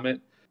to become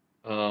it,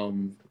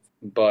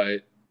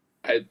 but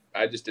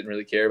I just didn't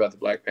really care about the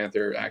Black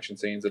Panther action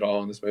scenes at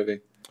all in this movie.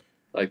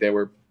 Like they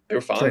were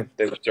fine. Sure.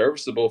 They were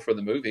serviceable for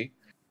the movie,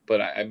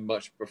 but I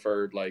much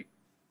preferred like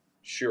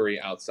Shuri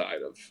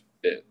outside of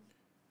it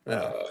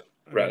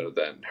rather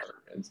than her.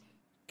 And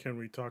Can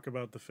we talk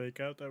about the fake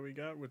out that we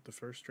got with the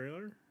first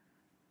trailer?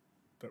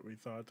 That we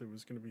thought it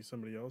was going to be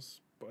somebody else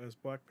as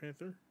Black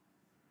Panther?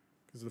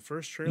 Because the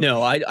first trailer.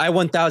 No, I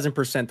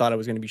 1000% thought it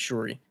was going to be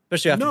Shuri,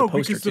 especially after the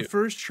poster because too. the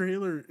first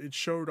trailer it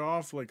showed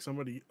off like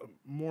somebody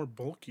more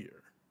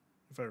bulkier,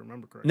 if I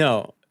remember correctly.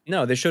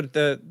 No, they showed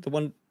the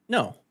one.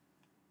 No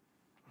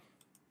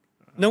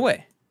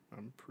way.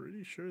 I'm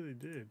pretty sure they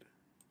did,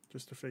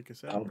 just to fake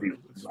us out. I'll be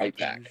right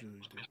back.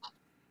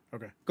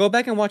 Okay. Go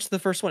back and watch the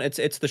first one.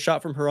 It's the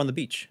shot from her on the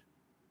beach.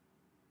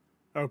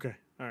 Okay.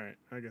 All right.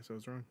 I guess I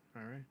was wrong.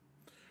 All right.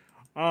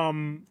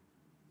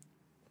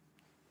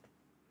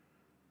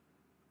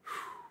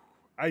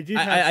 I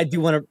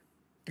do want to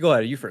go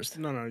ahead. You first.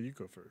 No, you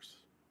go first.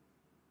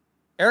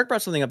 Eric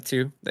brought something up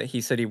too that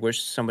he said he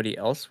wished somebody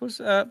else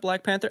was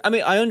Black Panther. I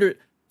mean,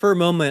 for a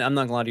moment, I'm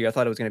not gonna lie to you, I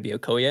thought it was gonna be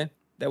Okoye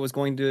that was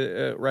going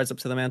to rise up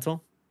to the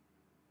mantle,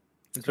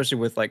 especially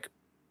with like,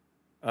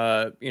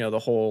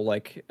 the whole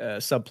like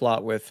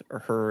subplot with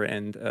her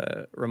and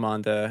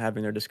Ramonda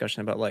having their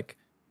discussion about like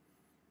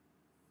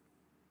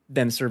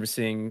them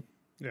servicing,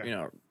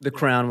 the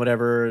crown,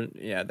 whatever.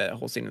 Yeah, that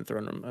whole scene in the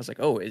throne room. I was like,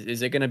 oh,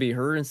 is it gonna be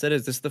her instead?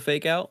 Is this the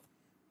fake out?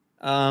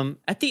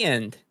 At the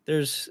end,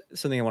 there's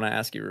something I want to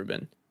ask you,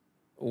 Ruben,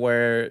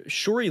 where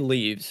Shuri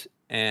leaves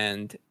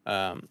and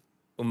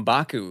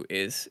M'Baku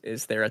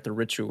is there at the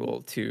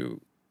ritual to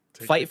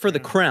fight for the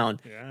crown.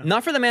 Yeah.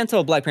 Not for the mantle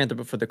of Black Panther,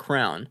 but for the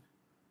crown.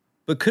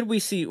 But could we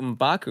see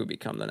M'Baku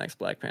become the next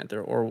Black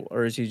Panther,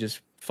 or is he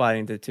just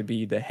fighting to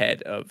be the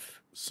head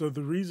of? So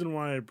the reason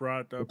why I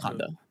brought up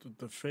Wakanda.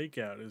 the fake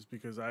out is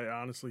because I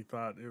honestly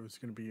thought it was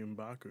going to be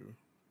M'Baku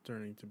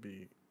turning to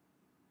be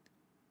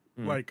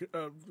like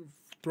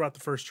throughout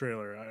the first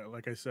trailer.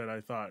 Like I said,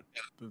 I thought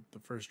the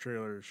first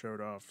trailer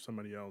showed off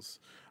somebody else.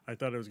 I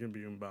thought it was going to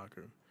be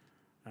M'Baku.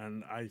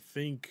 And I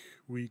think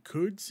we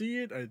could see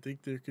it. I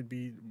think there could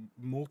be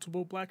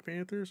multiple Black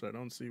Panthers. I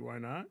don't see why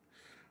not.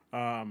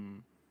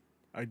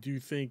 I do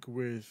think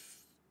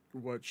with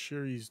what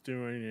Shuri's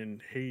doing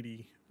in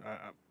Haiti,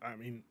 I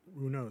mean,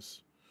 who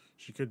knows?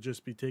 She could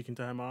just be taking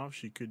time off.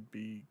 She could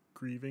be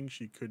grieving.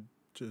 She could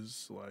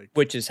just like...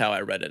 Which is how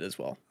I read it as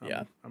well.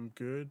 Yeah. I'm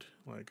good.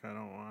 Like, I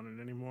don't want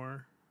it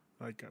anymore.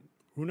 Like,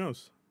 who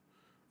knows?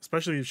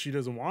 Especially if she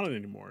doesn't want it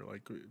anymore.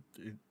 Like,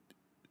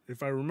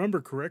 if I remember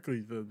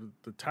correctly,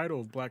 the title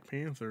of Black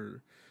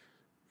Panther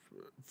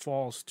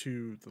falls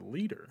to the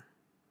leader.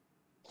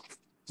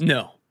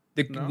 No,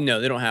 they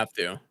don't have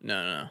to.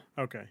 No.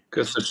 Okay.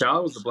 Because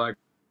T'Challa was the Black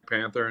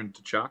Panther and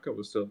T'Chaka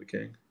was still the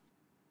king.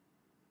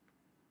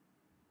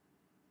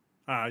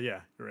 Yeah,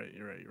 you're right.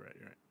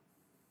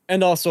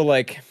 And also,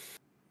 like,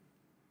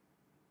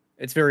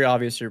 it's very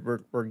obvious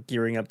we're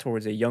gearing up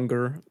towards a young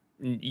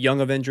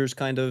Avengers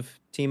kind of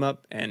team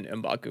up, and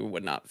M'Baku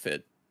would not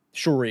fit.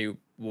 Shuri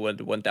would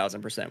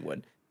 1000%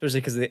 would, especially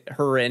because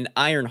her and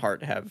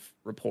Ironheart have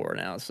rapport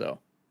now. So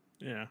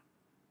yeah.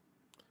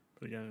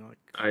 But again, like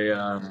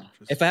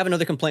if I have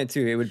another complaint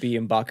too, it would be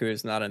M'Baku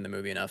is not in the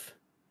movie enough.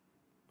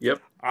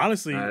 Yep.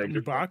 Honestly,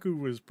 M'Baku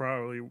was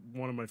probably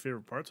one of my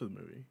favorite parts of the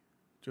movie.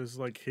 Just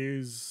like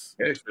his...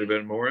 Yeah, should have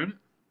been more in it.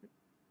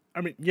 I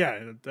mean, yeah,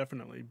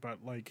 definitely.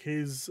 But like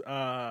his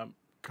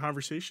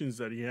conversations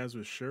that he has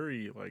with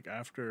Shuri, like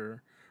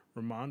after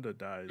Ramonda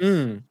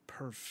dies,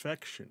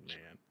 perfection,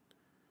 man.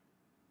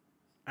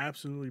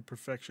 Absolutely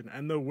perfection.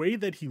 And the way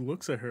that he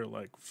looks at her,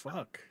 like,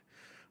 fuck,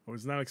 I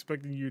was not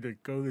expecting you to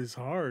go this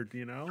hard,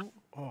 you know?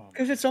 Oh,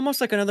 because it's almost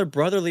like another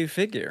brotherly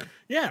figure.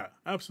 Yeah,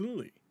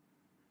 absolutely.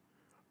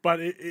 But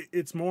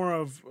it's more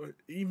of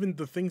even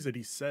the things that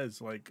he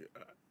says, like,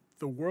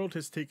 the world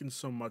has taken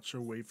so much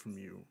away from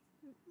you.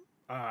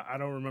 I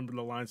don't remember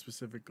the line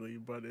specifically,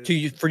 but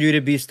for you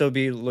to still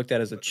be looked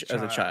at as a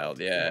child.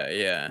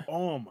 Yeah.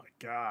 Oh my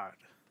god,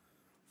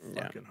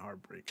 fucking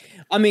heartbreaking.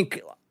 I mean,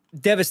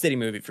 devastating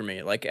movie for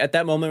me. Like at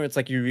that moment, it's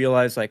like you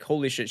realize, like,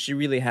 holy shit, she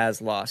really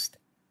has lost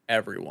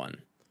everyone.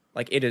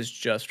 Like it is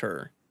just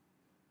her.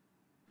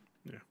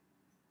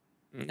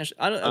 Yeah.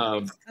 I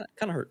don't.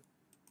 Kind of hurt.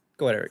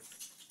 Go ahead, Eric.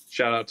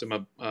 Shout out to my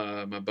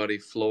buddy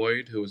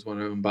Floyd, who was one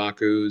of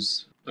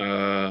M'Baku's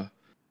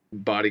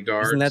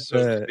bodyguards. Isn't that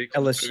the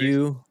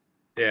LSU?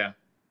 Yeah,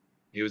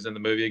 he was in the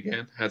movie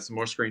again. Had some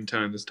more screen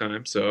time this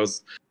time. So when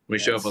we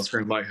show up on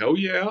screen, like, hell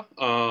yeah.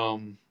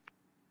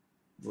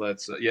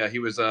 He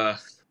was.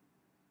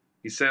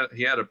 He said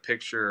he had a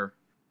picture,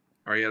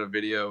 or he had a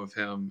video of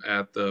him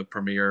at the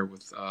premiere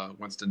with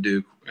Winston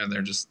Duke, and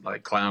they're just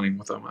like clowning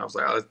with him. I was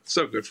like, oh, that's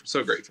so good,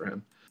 so great for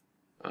him.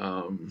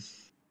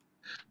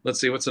 Let's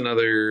see, what's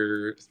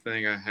another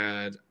thing I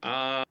had?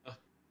 How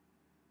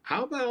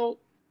about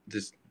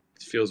this?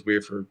 Feels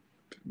weird for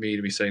me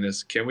to be saying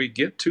this. Can we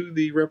get to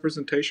the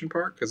representation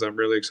part? Because I'm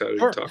really excited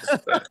to talk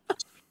about that.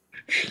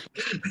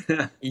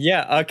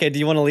 Yeah. Okay. Do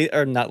you want to lead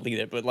or not lead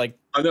it, but like,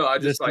 Oh no, I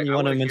is there just something like you I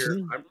want to want to hear.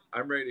 mention?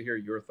 I'm ready to hear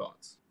your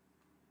thoughts.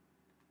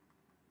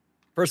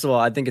 First of all,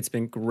 I think it's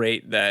been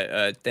great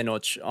that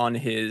Tenoch on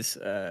his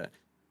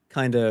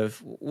kind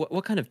of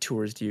what kind of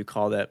tours do you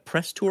call that?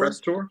 Press tour? Press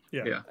tour.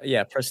 Yeah. Yeah.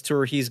 Yeah, press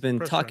tour. He's been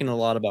Press talking a junket.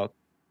 lot about.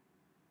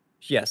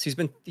 Yes, he's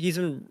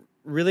been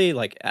really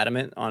like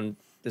adamant on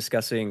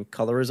discussing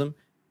colorism,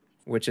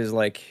 which is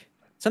like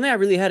something I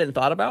really hadn't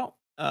thought about.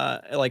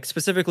 Like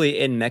specifically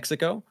in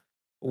Mexico,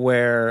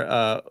 where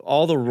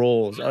all the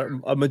roles,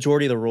 a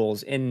majority of the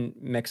roles in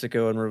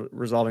Mexico and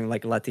resolving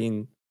like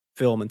Latin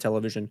film and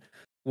television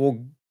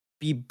will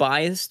be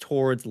biased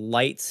towards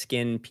light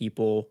skinned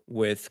people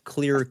with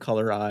clear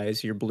color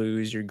eyes, your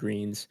blues, your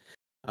greens.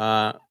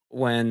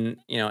 When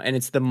and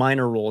it's the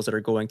minor roles that are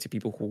going to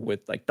people who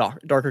with like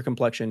darker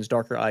complexions,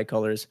 darker eye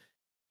colors,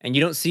 and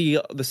you don't see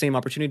the same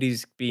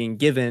opportunities being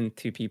given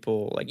to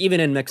people like even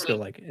in Mexico,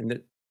 like in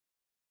the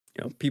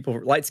people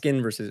light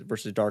skin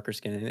versus darker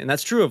skin, and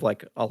that's true of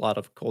like a lot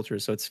of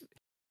cultures. So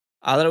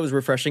I thought it was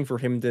refreshing for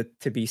him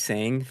to be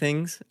saying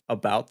things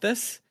about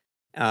this,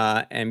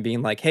 and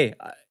being like, hey,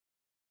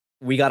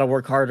 we got to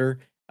work harder,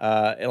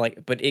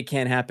 like, but it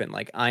can happen.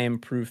 Like I am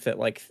proof that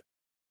like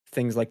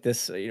things like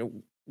this,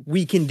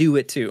 we can do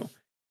it too,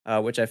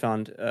 which I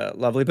found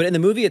lovely. But in the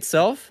movie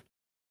itself,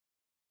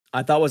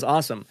 I thought was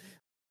awesome.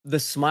 The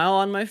smile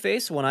on my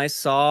face when I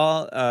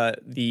saw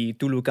the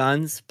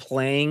Tulucans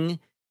playing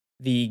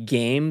the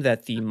game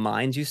that the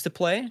mines used to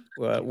play,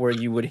 where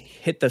you would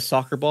hit the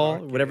soccer ball,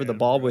 Fuck whatever the yeah,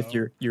 ball with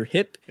bro. your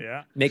hip,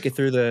 Yeah. make it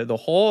through the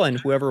hole, and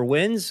whoever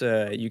wins,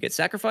 you get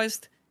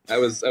sacrificed. I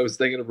was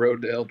thinking of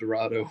Road to El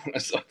Dorado when I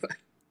saw that.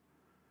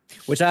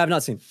 Which I have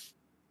not seen.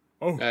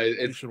 Oh, you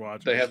It's should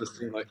watch they it. have the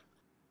scene like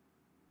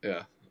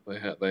yeah they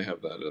have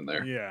that in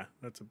there. Yeah,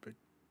 that's a big,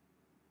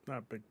 not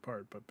a big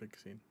part, but big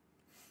scene.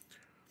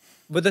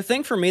 But the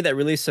thing for me that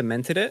really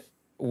cemented it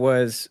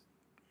was,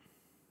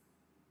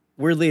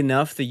 weirdly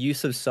enough, the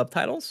use of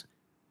subtitles,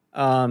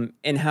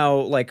 and how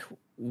like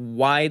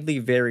widely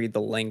varied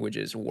the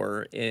languages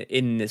were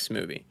in this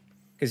movie.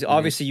 Because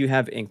obviously you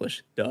have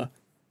English, duh.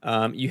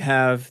 You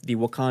have the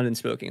Wakandan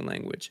spoken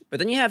language, but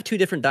then you have two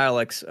different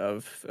dialects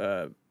of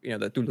the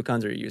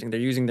Tulukans are using. They're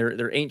using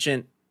their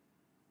ancient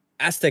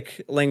Aztec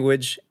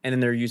language, and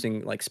then they're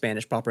using like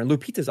Spanish proper. And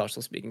Lupita's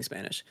also speaking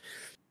Spanish.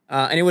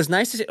 And it was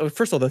nice to see.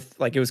 First of all,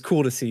 it was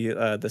cool to see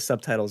the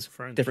subtitles,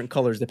 French. different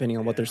colors depending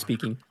on what they're Yeah.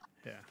 speaking.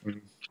 Yeah.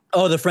 Mhm.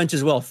 Oh, the French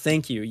as well.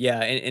 Thank you.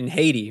 Yeah, in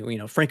Haiti,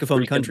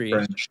 francophone Freaking country.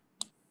 French.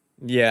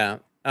 Yeah.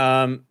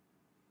 Where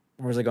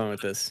was I going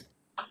with this?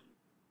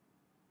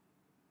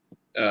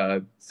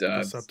 The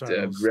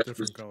subtitles,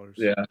 different colors.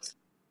 Yeah.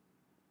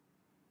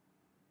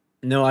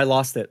 No, I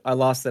lost it.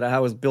 I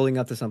was building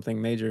up to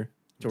something major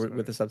I'm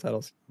with the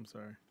subtitles. I'm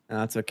sorry.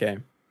 That's okay.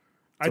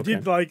 I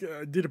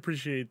okay. did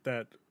appreciate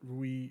that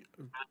we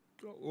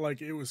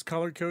like it was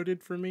color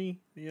coded for me.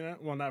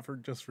 Well, not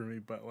just for me,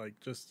 but like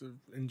just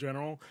in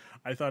general.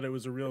 I thought it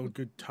was a real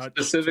good touch.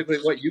 Specifically,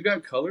 what you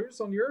got colors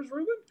on yours,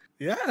 Ruben?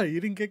 Yeah, you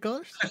didn't get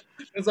colors.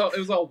 It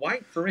was all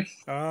white for me.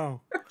 Oh.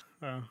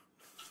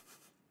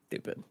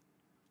 Stupid.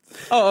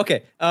 Oh,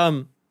 okay.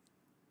 I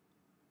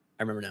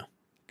remember now.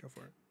 Go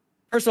for it.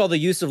 First of all, the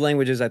use of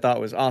languages I thought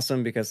was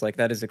awesome because like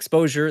that is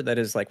exposure, that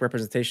is like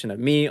representation of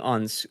me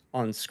on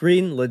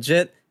screen,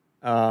 legit.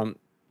 Like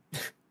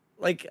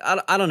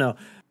I don't know.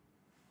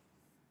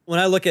 When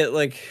I look at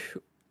like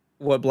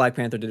what Black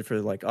Panther did for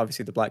like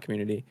obviously the Black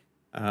community,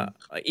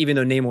 even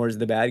though Namor is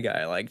the bad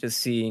guy, like just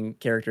seeing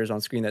characters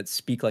on screen that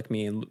speak like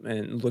me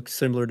and look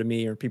similar to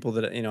me, or people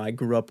that I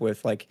grew up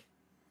with, like,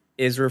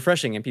 is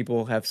refreshing, and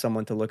people have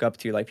someone to look up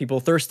to. Like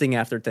people thirsting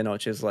after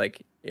Tenoch is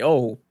like,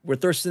 oh, we're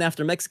thirsting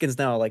after Mexicans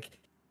now. Like,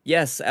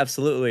 yes,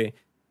 absolutely.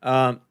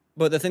 But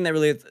the thing that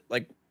really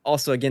like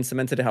also again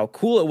cemented how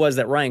cool it was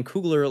that Ryan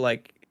Coogler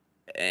like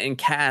and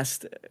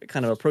cast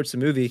kind of approached the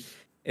movie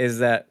is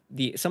that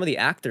some of the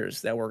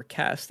actors that were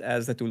cast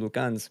as the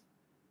Tulucans,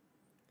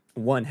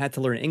 one, had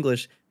to learn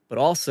English, but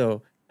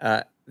also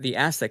the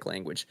Aztec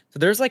language. So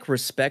there's like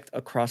respect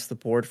across the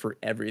board for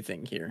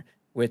everything here,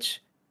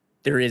 which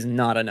there is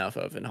not enough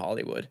of in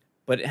Hollywood,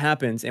 but it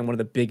happens in one of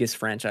the biggest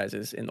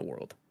franchises in the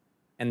world,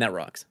 and that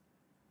rocks.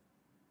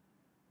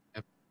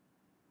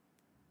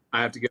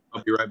 I have to get.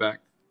 I'll be right back.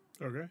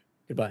 Okay.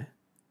 Goodbye.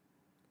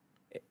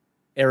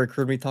 Eric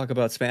heard me talk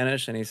about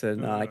Spanish, and he said,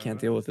 "No, I can't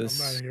deal with I'm this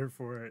not here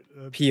for it.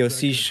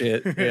 POC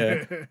shit."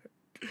 Yeah,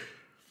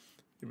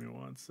 Give me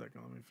 1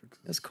 second. Let me fix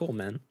this. that's cool,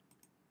 man.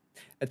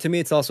 To me,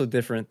 it's also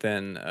different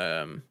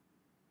than,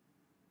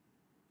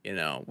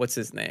 what's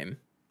his name?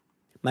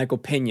 Michael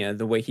Pena,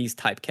 the way he's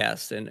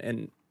typecast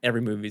in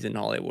every movie's in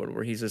Hollywood,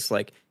 where he's just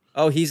like,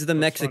 oh, he's the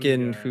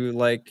Mexican who,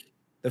 like,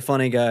 the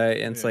funny guy.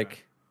 And it's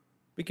like,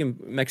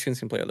 Mexicans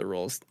can play other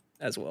roles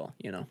as well,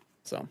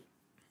 so.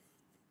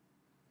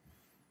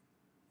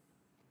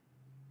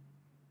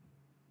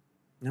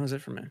 That was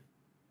it for me.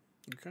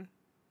 Okay.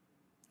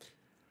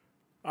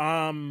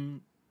 I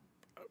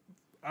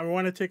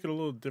want to take a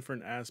little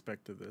different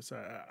aspect of this.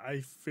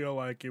 I feel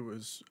like it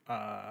was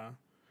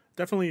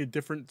definitely a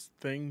different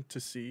thing to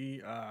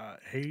see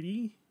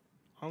Haiti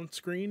on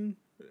screen,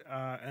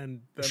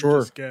 and them Sure.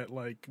 just get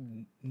like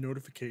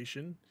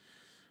notification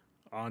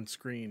on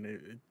screen.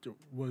 It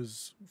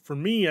was for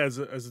me as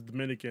a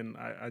Dominican.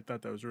 I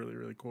thought that was really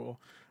really cool.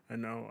 I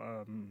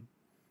know,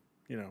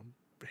 you know,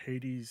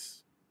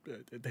 Haiti's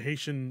the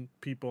Haitian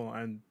people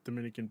and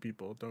Dominican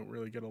people don't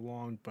really get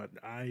along, but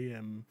I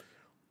am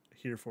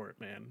here for it,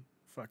 man.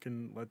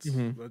 Fucking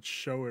Mhm. let's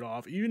show it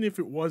off, even if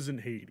it wasn't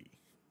Haiti,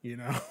 you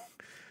know,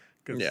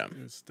 because Yeah.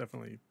 it's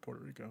definitely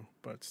Puerto Rico,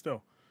 but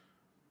still,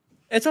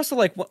 It's also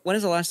like, when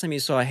is the last time you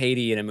saw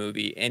Haiti in a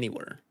movie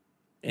anywhere?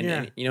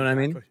 yeah, You know what I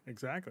mean?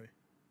 exactly.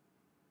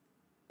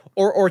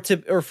 Or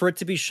for it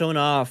to be shown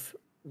off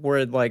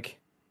where like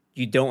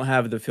you don't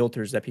have the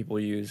filters that people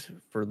use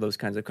for those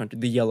kinds of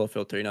countries, the yellow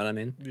filter, you know what I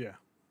mean? Yeah,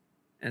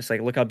 And it's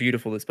like, look how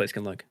beautiful this place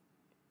can look.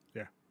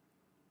 yeah,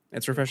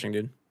 It's really refreshing,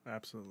 cool. dude.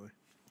 Absolutely.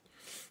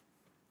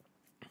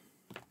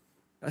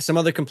 Some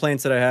other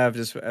complaints that I have,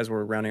 just as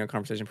we're rounding our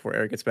conversation before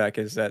Eric gets back,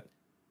 is that,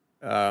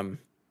 um,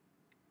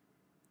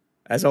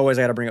 as always,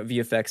 I got to bring up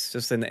VFX.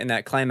 Just in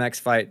that climax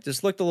fight,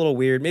 just looked a little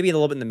weird. Maybe a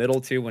little bit in the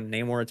middle too, when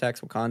Namor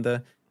attacks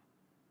Wakanda.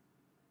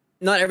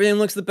 Not everything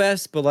looks the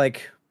best, but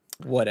like,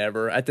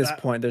 whatever. At this That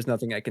point, there's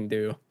nothing I can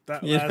do.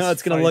 that You know, last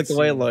it's gonna fight look the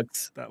way it scene,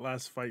 looks. that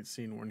last fight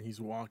scene when he's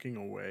walking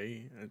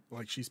away,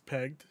 like she's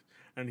pegged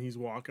and he's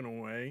walking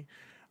away.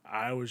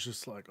 I was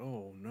just like,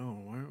 oh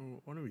no,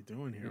 what are we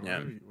doing here?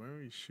 Yeah. Why are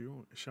we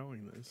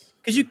showing this?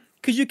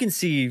 Because you can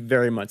see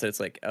very much that it's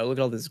like, oh, look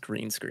at all this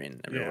green screen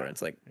everywhere. Yeah,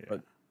 It's like,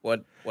 yeah.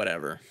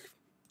 whatever.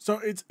 So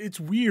it's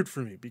weird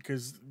for me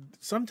because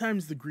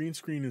sometimes the green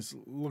screen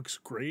looks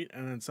great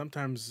and then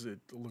sometimes it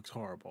looks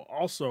horrible.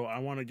 Also, I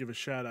want to give a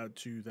shout out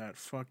to that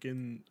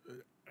fucking.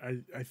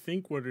 I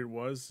think what it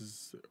was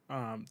is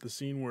the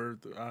scene where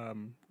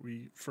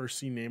we first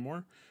see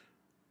Namor.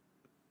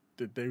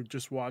 Did they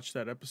just watch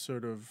that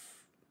episode of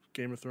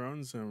Game of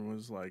Thrones and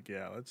was like,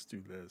 yeah, let's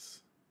do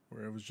this,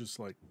 where it was just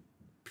like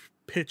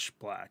pitch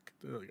black.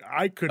 Like,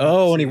 I couldn't.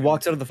 Oh, and see he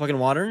walks out anything. of the fucking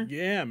water?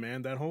 Yeah,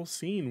 man, that whole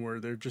scene where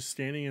they're just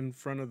standing in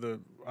front of the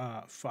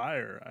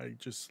fire. I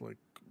just like,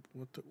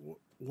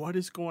 what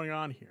is going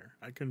on here?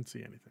 I couldn't see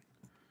anything.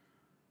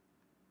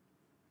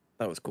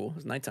 That was cool. It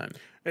was nighttime.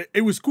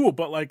 It was cool,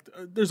 but like,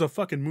 there's a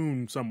fucking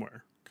moon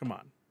somewhere. Come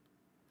on.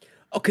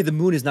 Okay, the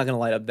moon is not going to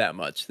light up that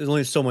much. There's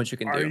only so much you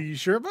can Are do. you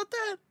sure about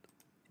that?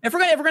 If we're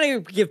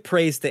gonna give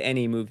praise to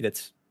any movie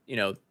that's, you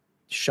know,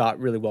 shot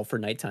really well for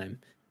nighttime,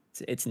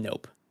 it's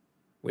Nope,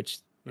 which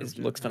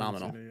looks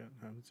phenomenal.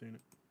 Haven't seen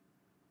it.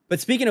 But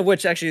speaking of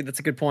which, actually, that's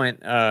a good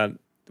point.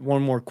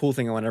 One more cool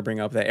thing I want to bring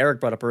up that Eric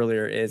brought up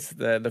earlier is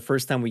the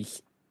first time we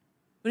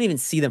don't even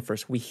see them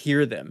first, we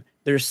hear them.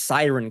 There's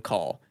siren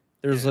call.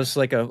 There's just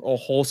like a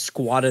whole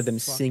squad of them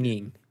Fucking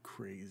singing,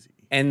 crazy.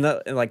 and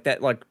like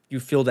that, like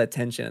you feel that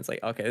tension. It's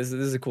like, okay, this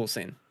is a cool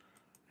scene.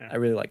 Yeah. I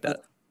really like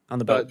that on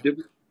the boat.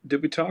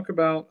 Did we talk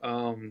about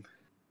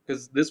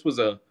because this was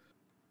a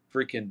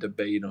freaking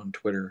debate on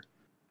Twitter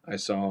I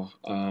saw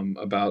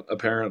about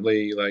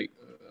apparently like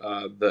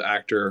the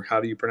actor, how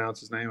do you pronounce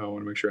his name? I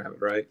want to make sure I have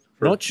it right.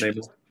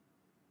 Tenoch?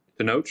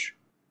 Tenoch?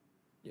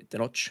 Yeah,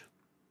 Tenoch.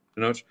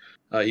 Tenoch.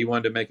 He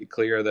wanted to make it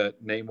clear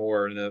that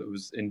Namor and it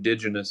was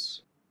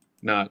indigenous,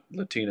 not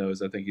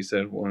Latinos. I think he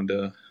said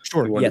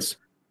Yes.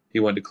 He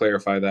wanted to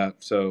clarify that.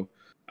 So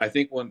I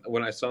think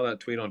when I saw that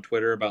tweet on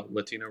Twitter about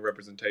Latino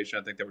representation,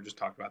 I think they were just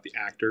talking about the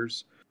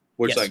actors,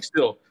 which Yes. like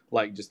still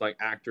like just like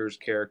actors,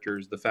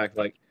 characters. The fact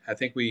like I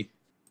think we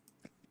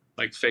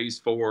like Phase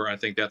 4. I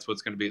think that's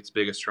what's going to be its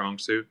biggest strong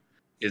suit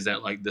is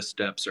that like the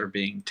steps are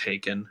being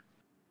taken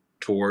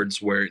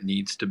towards where it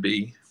needs to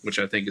be, which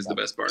I think is the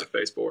best part of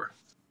Phase 4.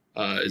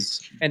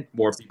 And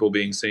more people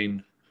being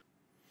seen.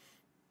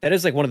 That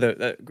is like one of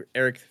the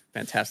Eric,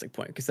 fantastic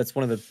point, because that's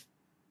one of the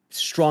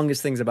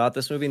strongest things about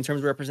this movie in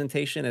terms of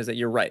representation is that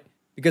you're right,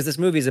 because this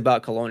movie is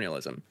about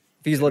colonialism.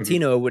 If he's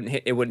Latino, it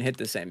wouldn't hit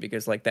the same,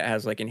 because like that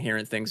has like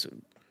inherent things,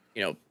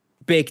 you know,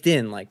 baked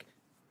in, like,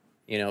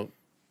 you know,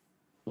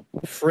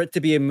 for it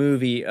to be a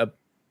movie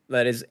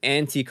that is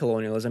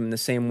anti-colonialism in the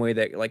same way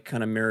that like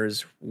kind of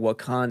mirrors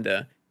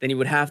Wakanda, then he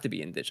would have to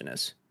be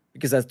indigenous,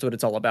 because that's what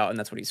it's all about and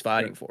that's what he's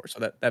fighting for.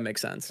 So that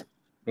makes sense.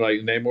 Like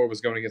Namor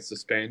was going against the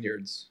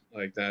Spaniards,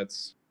 like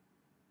that's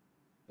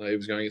he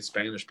was going against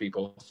Spanish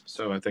people.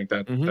 So I think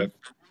that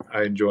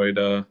I enjoyed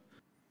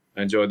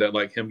that,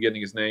 like him getting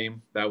his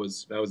name. That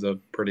was a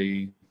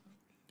pretty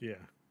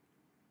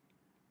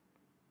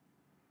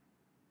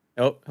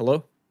Oh,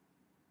 hello.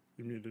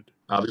 You muted.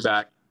 I'll be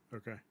back.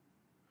 Okay.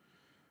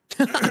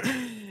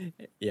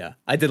 Yeah,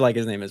 I did like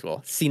his name as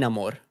well. Sin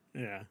amor.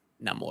 Yeah.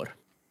 Namor.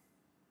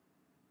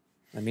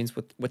 That means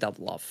without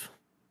love.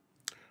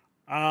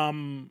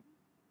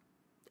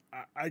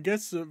 I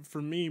guess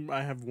for me,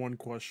 I have one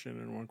question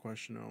and one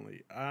question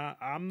only.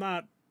 I'm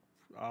not,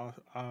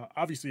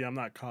 obviously, I'm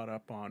not caught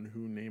up on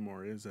who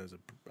Namor is as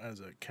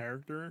a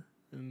character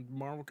in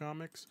Marvel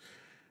Comics.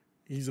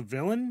 He's a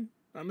villain,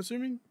 I'm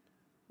assuming,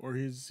 or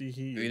is he?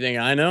 You think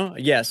I know?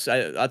 Yes,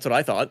 that's what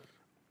I thought.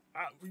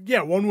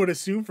 Yeah, one would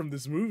assume from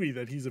this movie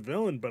that he's a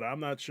villain, but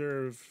I'm not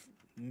sure if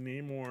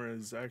Namor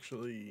is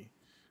actually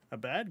a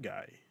bad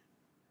guy.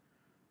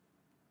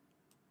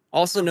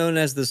 Also known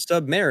as the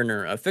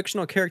Submariner, a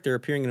fictional character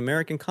appearing in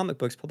American comic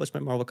books published by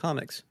Marvel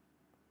Comics.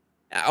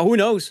 Who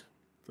knows?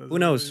 Doesn't Who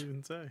knows? really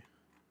even say.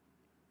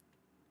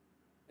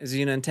 Is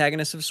he an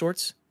antagonist of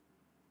sorts?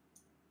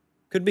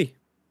 Could be.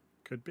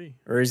 Could be.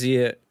 Or is he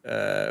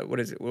a, what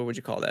is it? What would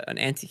you call that? An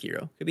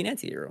anti-hero. Could be an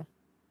anti-hero.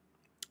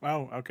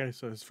 Oh, okay.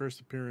 So his first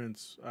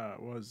appearance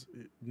was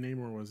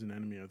Namor was an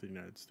enemy of the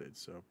United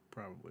States. So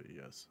probably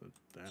yes.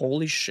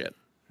 Holy shit.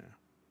 Yeah.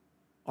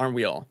 Aren't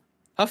we all?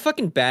 How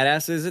fucking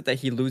badass is it that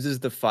he loses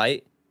the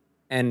fight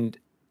and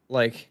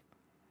like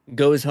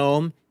goes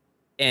home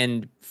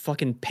and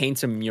fucking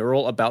paints a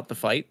mural about the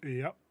fight?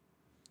 Yep.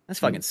 That's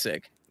fucking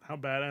sick. How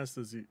badass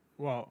does he?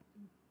 Well,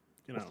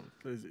 you know,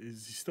 is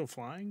he still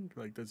flying?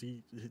 Like, does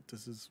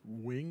his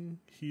wing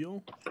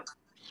heal?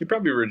 He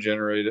probably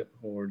regenerate it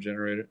or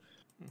regenerate it.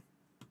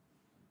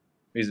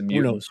 He's a Who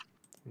mutant. knows?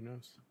 Who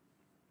knows?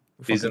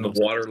 If he's in the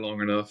water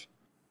long enough.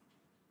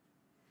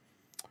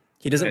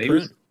 He doesn't And he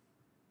prune. was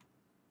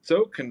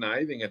so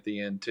conniving at the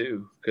end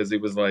too, because he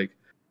was like,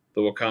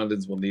 "The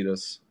Wakandans will need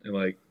us, and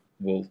like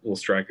we'll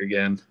strike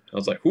again." I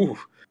was like, "Whew."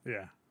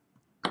 Yeah.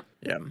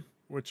 Yeah.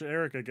 Which,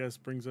 Eric, I guess,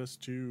 brings us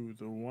to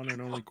the one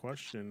and only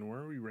question: where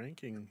are we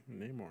ranking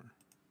Namor?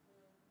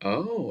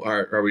 Oh,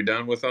 are we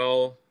done with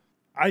all?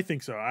 I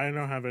think so. I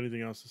don't have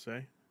anything else to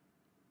say.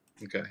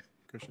 Okay.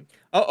 Christian?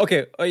 Oh,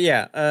 okay. Oh,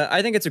 yeah.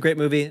 I think it's a great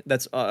movie.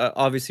 That's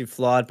obviously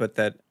flawed, but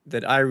that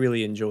I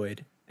really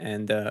enjoyed.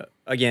 And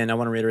again, I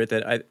want to reiterate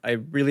that I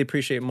really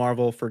appreciate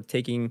Marvel for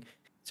taking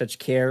such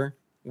care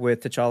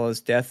with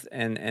T'Challa's death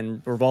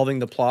and revolving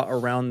the plot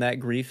around that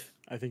grief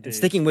I think and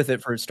sticking with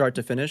it from start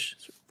to finish.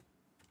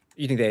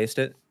 You think they aced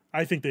it?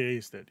 I think they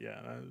aced it. Yeah,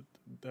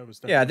 that was.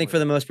 Yeah, I think for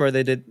the most part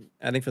they did.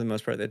 I think for the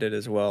most part they did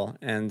as well.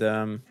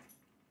 And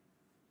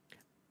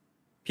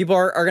people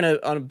are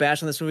gonna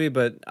bash on this movie,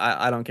 but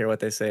I don't care what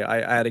they say.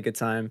 I had a good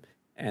time,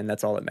 and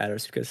that's all that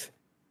matters because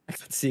I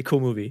got to see a cool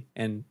movie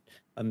and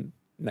I'm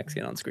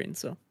Mexican on screen.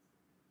 So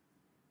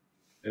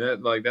And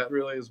that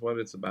really is what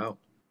it's about.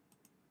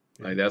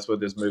 Like that's what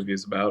this movie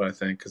is about, I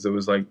think, because it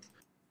was like,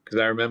 because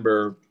I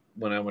remember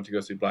when I went to go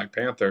see Black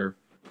Panther,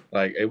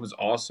 like it was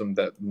awesome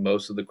that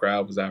most of the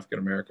crowd was African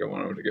American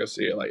when I went to go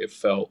see it. Like it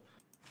felt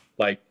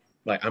like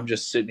I'm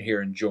just sitting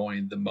here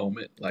enjoying the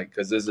moment, like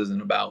because this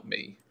isn't about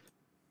me.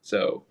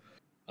 So,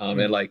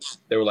 and like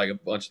there were like a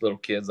bunch of little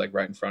kids like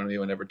right in front of me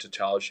whenever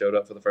T'Challa showed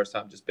up for the first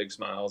time, just big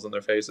smiles on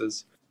their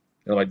faces.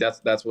 You know, like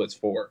that's what it's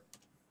for.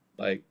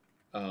 Like,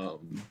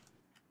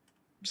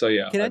 so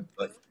yeah.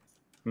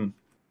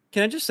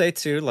 Can I just say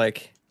too,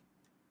 like,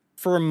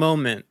 for a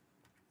moment,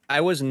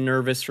 I was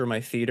nervous for my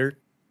theater,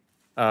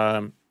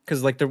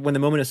 because like when the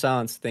moment of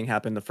silence thing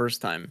happened the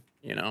first time,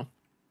 you know,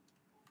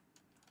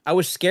 I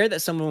was scared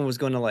that someone was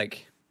going to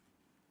like,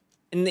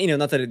 and you know,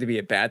 not that it'd be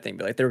a bad thing,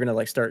 but like they were gonna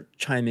like start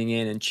chiming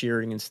in and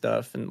cheering and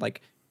stuff, and like,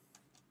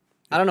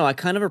 I don't know, I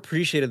kind of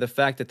appreciated the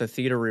fact that the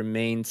theater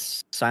remained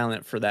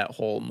silent for that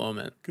whole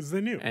moment because they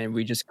knew, and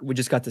we just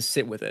got to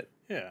sit with it.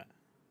 Yeah.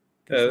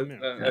 You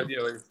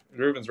know, like,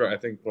 Ruben's right. I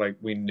think like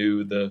we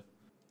knew the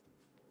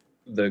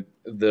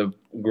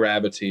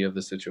gravity of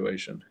the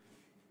situation.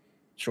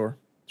 Sure.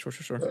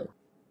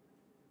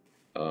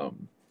 All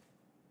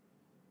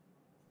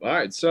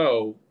right,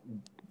 so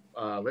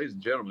ladies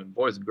and gentlemen,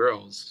 boys and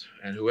girls,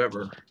 and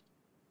whoever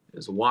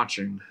is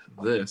watching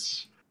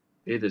this,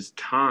 it is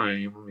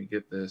time. Let me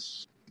get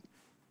this.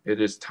 It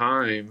is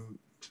time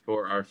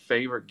for our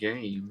favorite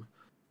game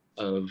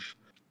of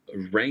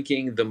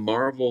ranking the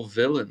Marvel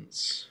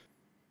villains.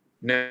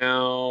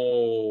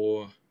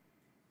 Now,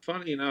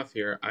 funny enough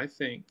here, I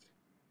think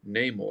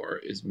Namor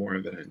is more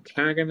of an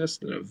antagonist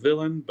than a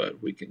villain,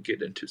 but we can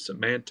get into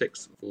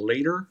semantics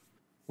later.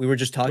 We were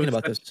just talking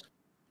about this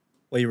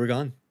while you were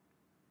gone.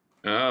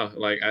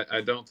 Like I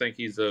don't think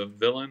he's a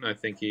villain. I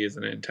think he is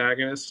an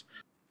antagonist.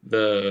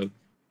 The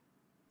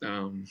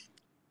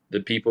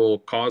people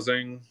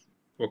causing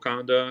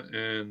Wakanda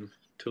and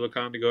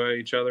Tulakan to go at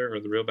each other are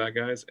the real bad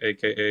guys,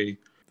 aka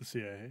the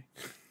CIA,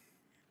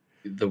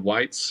 the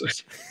whites.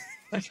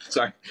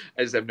 Sorry,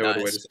 I just have no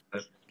other way to say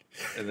that.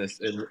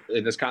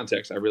 In this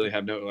context, I really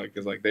have no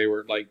because they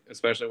were like,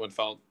 especially when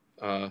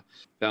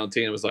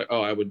Valentina was like,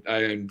 "Oh, I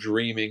am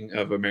dreaming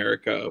of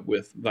America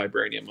with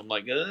vibranium." I'm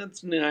like,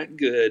 "That's not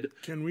good."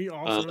 Can we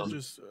also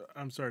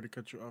I'm sorry to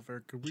cut you off,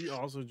 Eric. Could we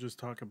also just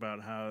talk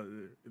about how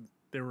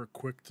they were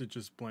quick to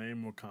just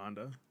blame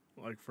Wakanda,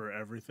 like for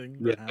everything?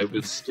 Yeah, it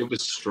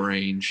was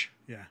strange.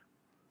 Yeah,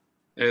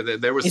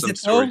 there was some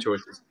story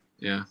choices.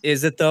 Yeah,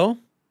 is it though?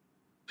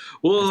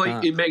 Well,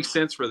 like it makes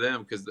sense for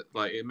them because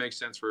like it makes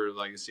sense for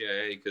like the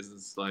CIA because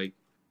it's like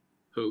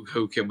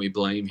who can we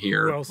blame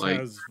here? Who else like,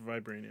 has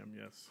vibranium?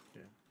 Yes.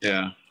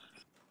 Yeah.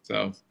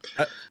 So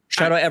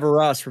shout out Ever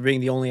Ross for being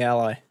the only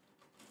ally.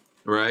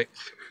 Right.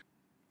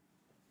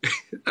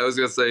 I was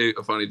gonna say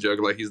a funny joke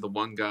like he's the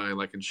one guy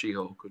like in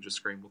She-Hulk who just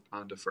screamed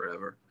Wakanda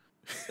forever.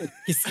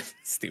 He's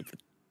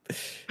stupid.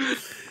 All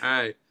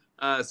right.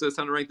 So it's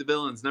time to rank the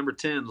villains. Number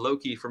 10,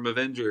 Loki from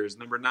Avengers.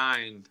 Number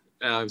 9,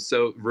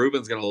 So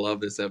Ruben's gonna love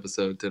this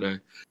episode today.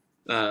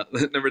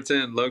 Number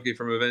 10, Loki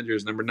from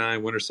Avengers. Number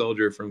 9, Winter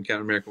Soldier from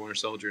Captain America: Winter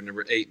Soldier.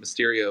 Number 8,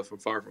 Mysterio from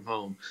Far From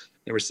Home.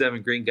 Number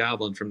 7, Green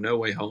Goblin from No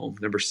Way Home.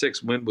 Number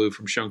 6, Winwu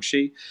from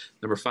Shang-Chi.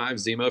 Number 5,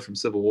 Zemo from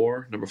Civil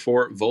War. Number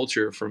 4,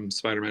 Vulture from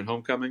Spider-Man: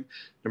 Homecoming.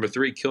 Number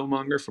 3,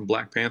 Killmonger from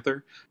Black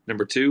Panther.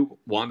 Number 2,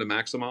 Wanda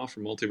Maximoff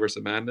from Multiverse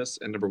of Madness.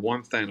 And number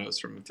 1,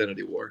 Thanos from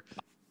Infinity War.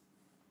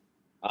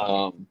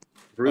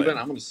 Ruben,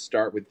 I'm going to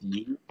start with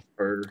you.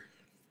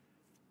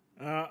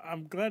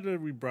 I'm glad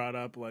that we brought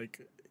up, like,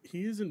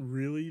 he isn't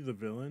really the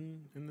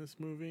villain in this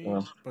movie,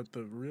 but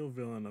the real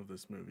villain of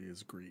this movie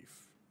is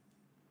Grief.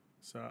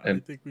 So I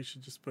think we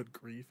should just put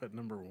Grief at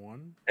number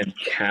 1. And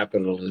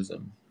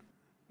capitalism.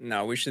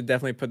 No, we should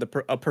definitely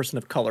put a person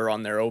of color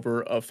on there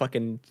over a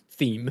fucking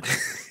theme.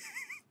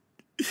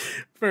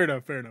 Fair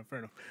enough.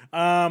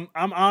 I'm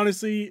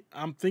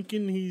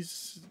thinking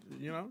he's,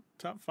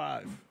 top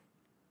 5.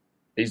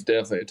 He's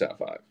definitely a top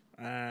 5.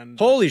 And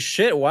holy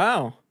shit,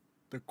 wow.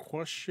 The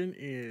question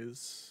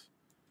is,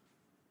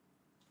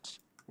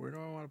 where do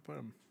I want to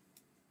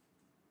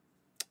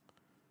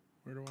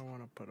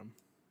put him?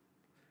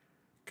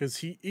 Because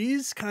he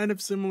is kind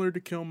of similar to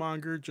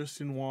Killmonger, just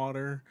in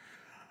water.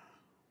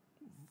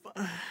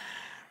 I'm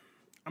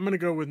going to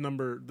go with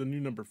the new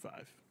number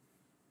 5.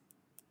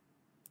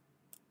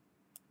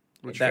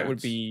 That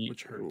would be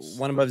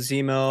one above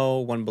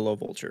Zemo, one below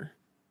Vulture.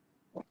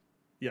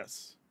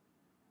 Yes.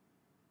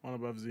 One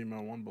above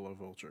Zemo, one below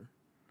Vulture.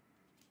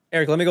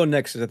 Eric, let me go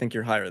next because I think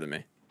you're higher than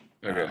me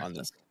on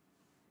this.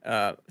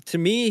 To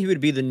me, he would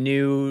be the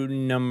new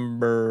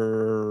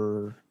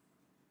number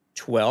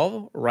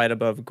 12, right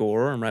above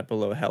Gore and right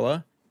below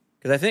Hela.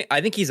 Because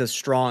I think he's a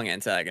strong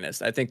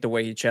antagonist. I think the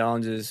way he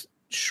challenges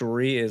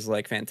Shuri is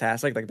like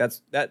fantastic. Like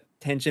that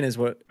tension is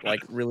what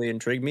like really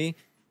intrigued me.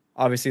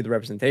 Obviously, the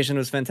representation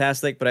was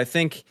fantastic, but I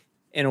think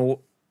in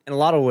a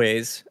lot of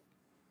ways,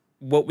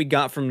 what we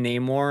got from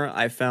Namor,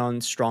 I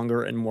found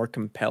stronger and more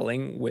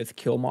compelling with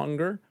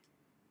Killmonger.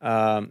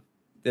 That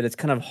it's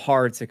kind of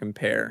hard to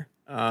compare.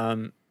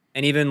 And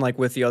even like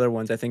with the other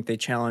ones, I think they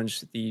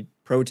challenge the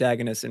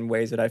protagonist in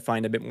ways that I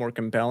find a bit more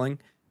compelling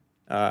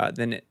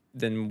than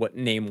what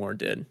Namor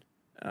did.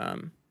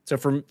 So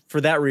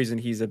for that reason,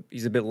 he's a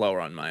bit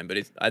lower on mine, but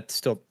I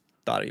still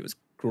thought he was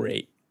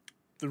great.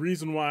 The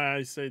reason why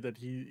I say that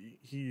he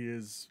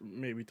is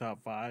maybe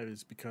top 5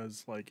 is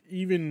because, like,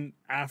 even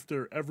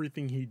after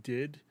everything he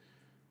did,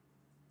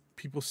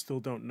 people still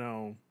don't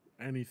know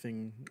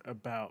anything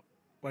about,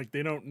 like,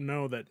 they don't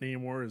know that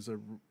Namor is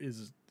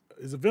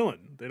a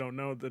villain. They don't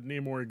know that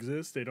Namor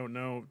exists. They don't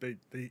know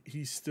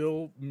he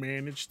still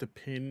managed to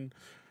pin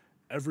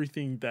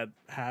everything that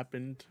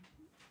happened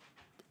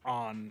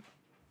on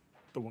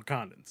the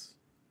Wakandans,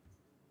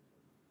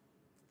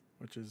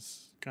 which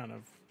is kind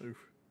of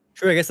oof.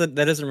 True, I guess that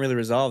isn't really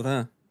resolved,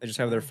 huh? They just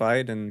have their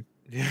fight, and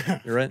yeah,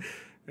 you're right.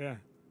 Yeah.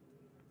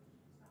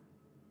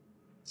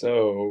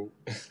 So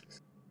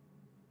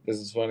this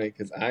is funny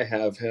because I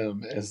have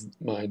him as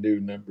my new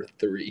number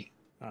 3.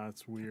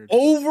 That's weird.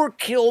 Over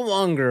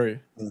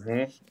Killmonger.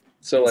 Mm-hmm.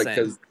 So like,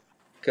 Insane.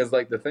 because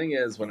like the thing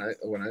is, when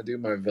I do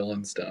my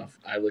villain stuff,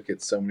 I look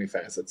at so many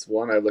facets.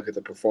 1, I look at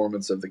the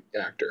performance of the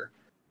actor.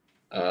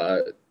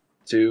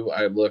 2,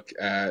 I look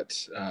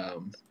at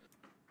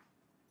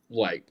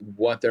like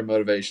what their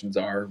motivations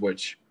are,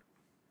 which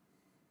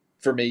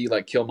for me,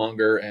 like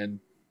Killmonger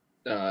and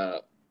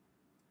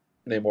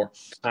Namor,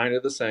 kind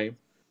of the same,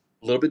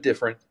 a little bit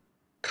different,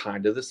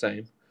 kind of the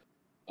same.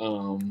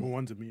 Well,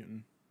 one's a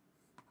mutant.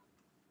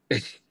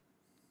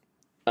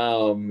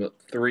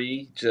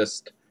 3,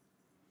 just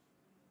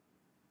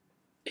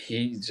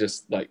he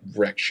just like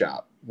wreck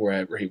shop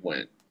wherever he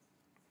went.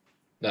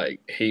 Like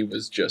he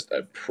was just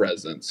a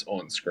presence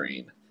on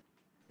screen,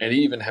 and he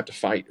didn't even have to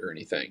fight or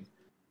anything.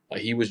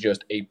 Like he was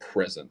just a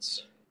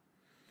presence,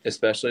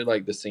 especially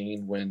like the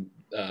scene when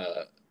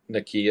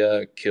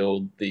Nakia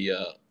killed the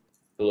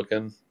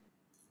Silicon,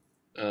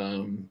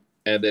 and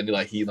then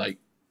like he like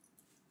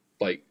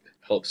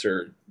helps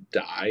her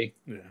die,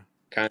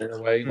 kind of in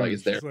a way, like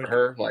is there for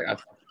her. Like,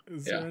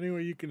 is there any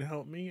way you can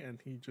help me? And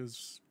he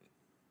just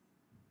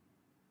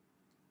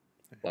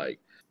like,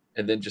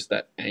 and then just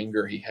that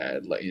anger he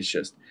had, like it's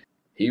just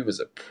he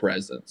was a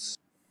presence.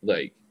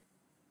 Like,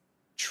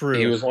 true,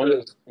 he was one of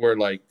those where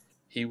like.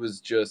 He was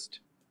just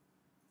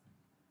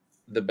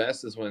the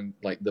best is when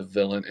like the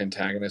villain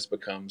antagonist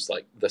becomes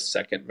like the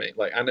second main.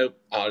 Like I know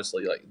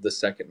honestly like the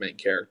second main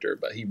character,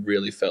 but he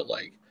really felt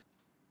like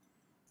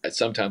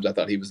sometimes I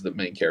thought he was the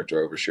main character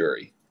over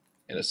Shuri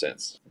in a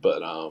sense.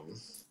 But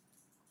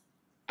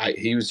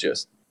he was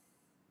just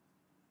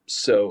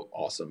so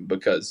awesome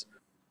because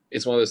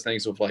it's one of those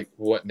things with like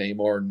what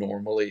Namor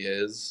normally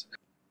is,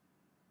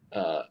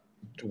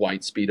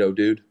 white Speedo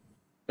dude,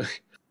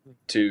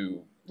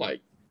 to like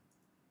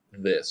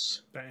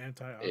this the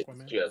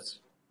anti-Aquaman. It's just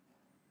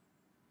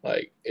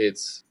like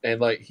it's and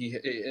like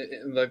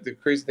and like the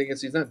crazy thing is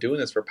he's not doing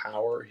this for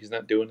power. He's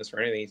not doing this for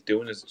anything. He's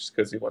doing this just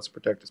because he wants to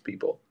protect his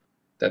people.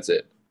 That's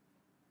it.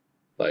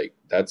 Like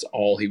that's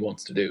all he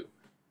wants to do.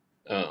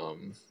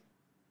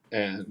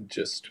 and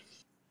just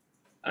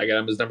I got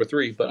him as number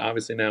 3. But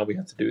obviously now we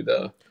have to do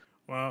the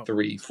Wow.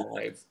 3,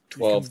 5,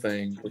 12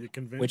 thing, You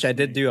convinced Which I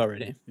did me. do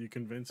already. You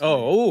convinced me.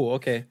 Oh,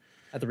 okay. I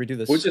have to redo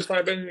this. which is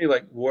fine. But me,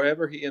 like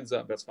wherever he ends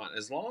up, that's fine.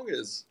 As long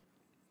as,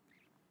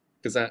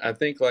 because I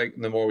think like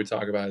the more we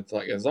talk about it, it's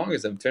like as long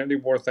as Infinity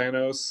War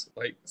Thanos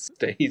like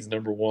stays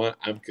number 1,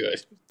 I'm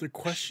good. The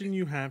question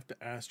you have to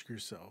ask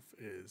yourself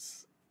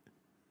is,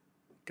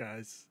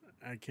 guys,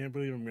 I can't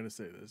believe I'm going to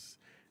say this.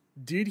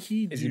 Did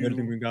he Is he better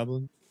than do Green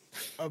Goblin?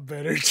 a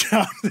better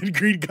job than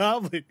Green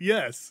Goblin?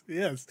 Yes.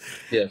 Yes.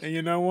 And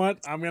you know what?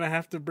 I'm going to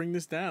have to bring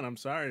this down. I'm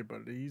sorry,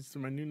 but he's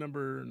my new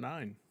number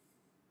 9.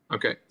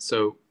 Okay,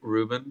 so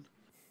Ruben,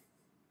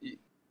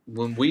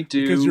 when we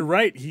do, Because you're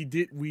right, we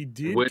did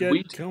When get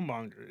we-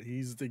 Killmonger.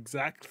 He's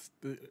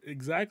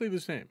exactly the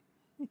same.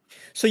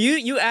 So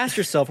you asked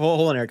yourself,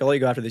 hold on, Eric, I'll let you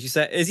go after this. You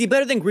said, is he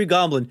better than Green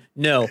Goblin?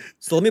 No.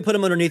 So let me put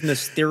him underneath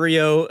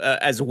Mysterio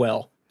as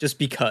well, just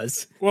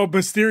because. Well,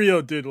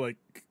 Mysterio did like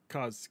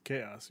cause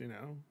chaos, you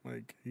know?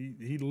 Like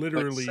he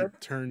literally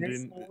turned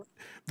in.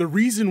 The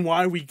reason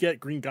why we get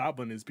Green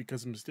Goblin is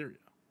because of Mysterio.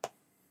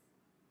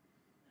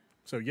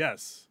 So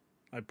yes,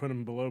 I put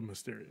him below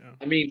Mysterio.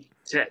 I mean,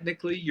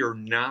 technically, you're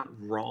not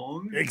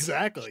wrong.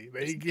 Exactly.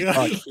 There you go.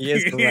 Fuck, he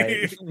is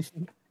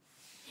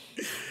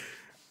right.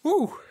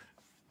 Woo.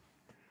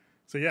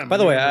 So yeah. By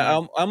the way, I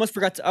almost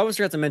forgot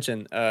to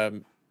mention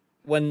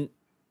when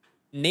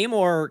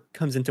Namor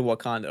comes into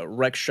Wakanda,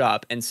 Rex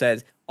shop, and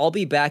says, "I'll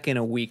be back in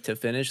a week to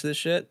finish this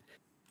shit."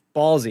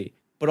 Ballsy.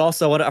 But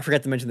also, I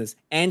forgot to mention this: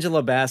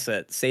 Angela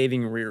Bassett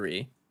saving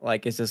Riri,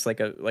 like, it's just like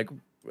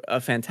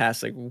a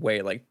fantastic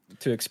way, like,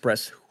 to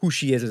express who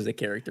she is as a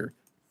character.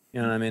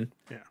 You know what I mean?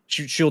 Yeah.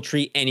 She'll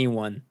treat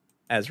anyone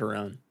as her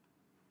own.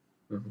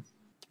 Mhm.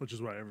 Which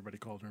is why everybody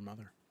called her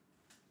mother.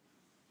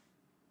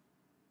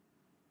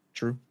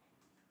 True.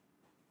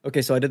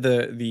 Okay, so I did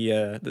the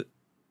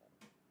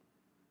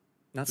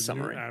not The new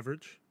summary,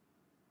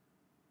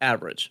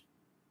 average.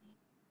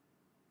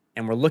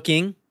 and we're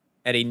looking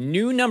at a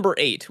new number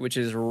 8, which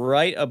is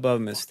right above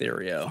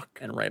Mysterio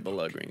and right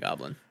below Green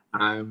Goblin.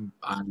 I'm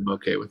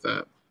okay with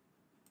that.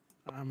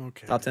 I'm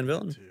okay. Top 10 with that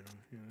villain. too,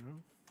 you know?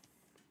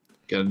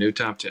 Got a new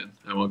top 10.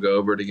 I won't go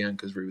over it again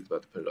because Ruben's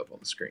about to put it up on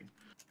the screen.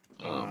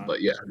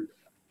 But yeah,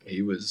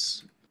 he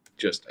was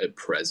just a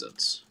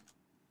presence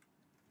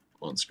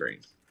on screen.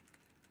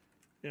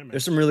 Yeah, man.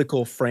 There's some really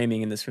cool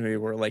framing in this movie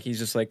where, like, he's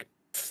just like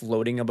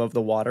floating above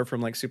the water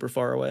from like super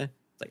far away.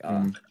 It's like,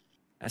 oh,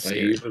 that's Like,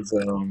 scary. he was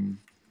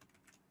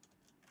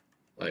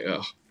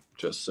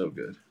just so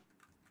good.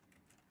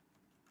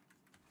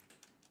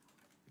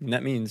 And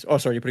that means, oh,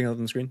 sorry, you're putting it up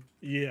on the screen.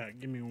 Yeah,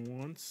 give me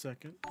 1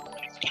 second.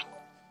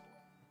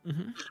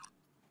 Mm-hmm.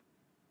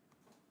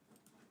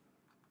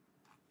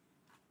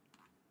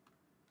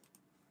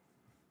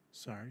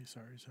 Sorry. It's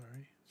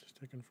just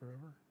taking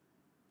forever.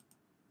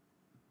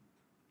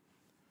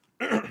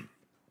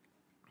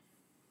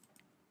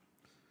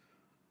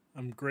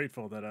 I'm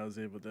grateful that I was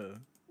able to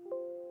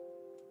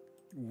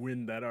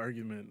win that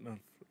argument of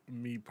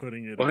me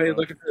putting it. Well, hey, above.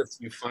 look at this.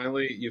 You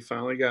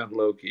finally got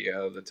Loki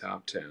out of the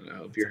top 10. I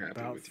hope you're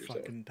happy with yourself.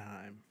 Fucking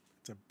time.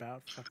 It's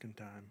about fucking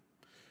time.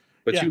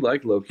 But Yeah. you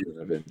like Loki in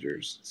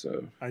Avengers,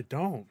 so I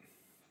don't.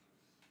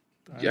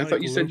 yeah, I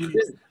thought you said you Loki.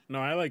 did. No,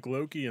 I like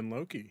Loki and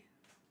Loki.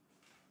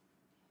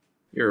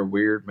 You're a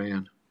weird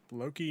man.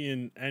 Loki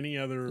and any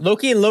other.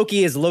 Loki and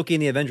Loki is Loki in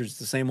the Avengers. It's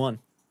the same one.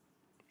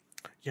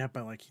 Yeah,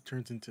 but like he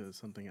turns into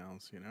something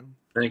else, you know?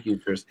 Thank you,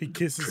 Christian. He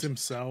kisses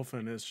himself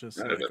and it's just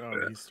like,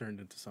 oh, he's turned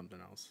into something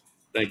else.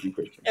 Thank you,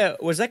 Christian. Yeah,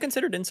 was that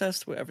considered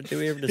incest? Did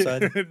we ever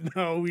decide?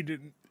 No, we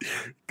didn't.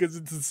 Because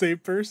it's the same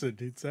person.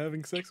 He's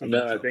having sex with No,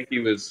 I himself. think he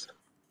was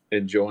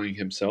enjoying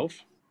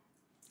himself.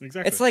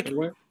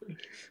 Exactly.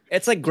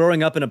 It's like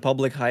growing up in a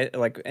public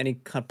like any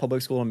kind of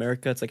public school in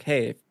America. It's like,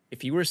 hey,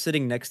 if you were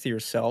sitting next to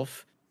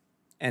yourself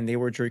and they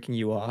were jerking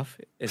you off,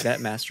 is that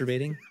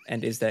masturbating?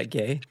 And is that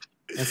gay?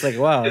 And it's like,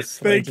 wow. It's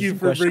Thank like, you just a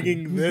for question.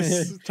 bringing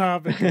this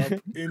topic up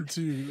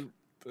into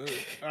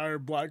our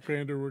Black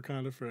Panther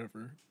Wakanda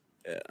Forever.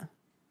 Yeah.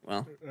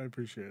 Well, I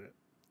appreciate it.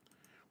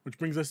 Which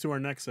brings us to our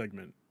next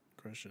segment,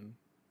 Christian.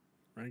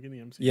 Ranking the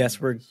MCU.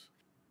 yes, movies.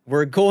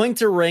 we're going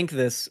to rank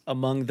this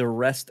among the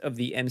rest of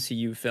the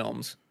MCU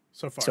films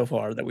so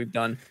far that we've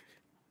done.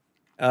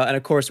 And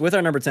of course, with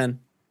our number 10,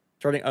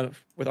 starting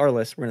with our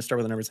list, we're going to start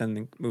with the number 10 and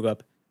then move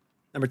up.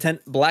 Number 10,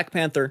 Black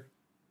Panther.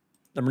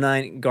 Number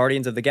 9,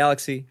 Guardians of the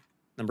Galaxy.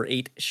 Number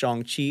 8,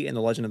 Shang-Chi and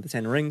the Legend of the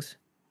Ten Rings.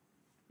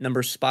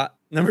 Number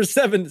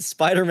 7,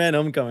 Spider-Man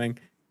Homecoming.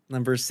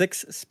 Number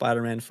 6,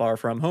 Spider-Man Far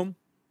From Home.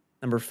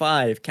 Number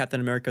 5,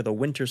 Captain America the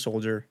Winter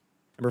Soldier.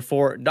 Number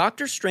 4,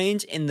 Doctor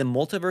Strange in the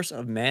Multiverse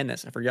of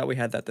Madness. I forgot we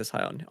had that this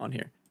high on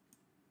here.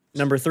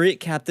 Number 3,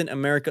 Captain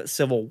America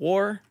Civil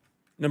War.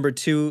 Number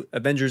 2,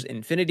 Avengers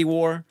Infinity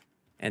War.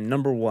 And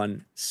number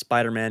 1,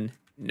 Spider-Man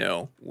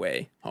No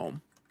Way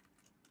Home.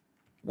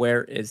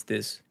 Where is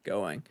this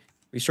going?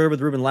 We started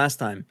with Ruben last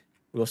time.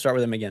 We will start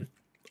with him again.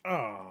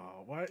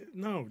 Oh, why?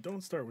 No,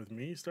 don't start with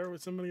me. Start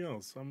with somebody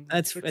else.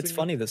 It's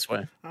funny this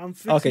way. I'm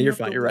fixing Okay, you're up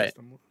the fine. You're right.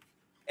 list.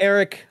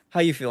 Eric,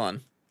 how you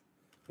feeling?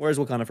 Where's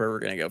Wakanda Forever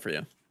gonna go for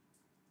you?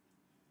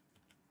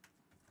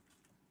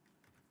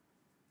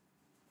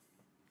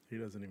 He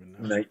doesn't even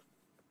know.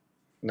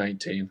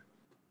 19.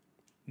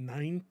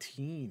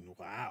 19.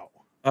 Wow.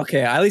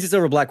 Okay, at least it's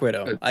over Black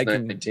Widow. It's I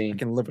 19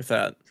 can live with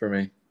that. for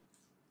me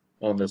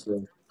on this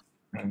list.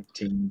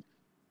 19.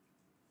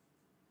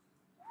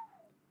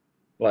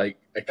 Like,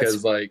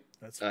 because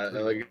That's I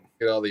pretty look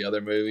low. at all the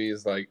other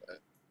movies, like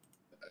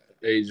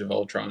Age of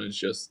Ultron is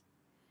just,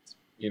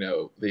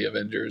 the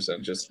Avengers,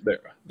 and just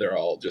they're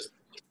all just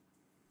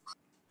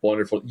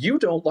wonderful. You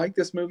don't like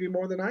this movie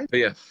more than I do. But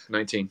yeah,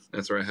 19.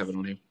 That's where I have it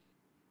on you.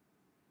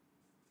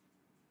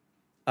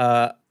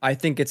 I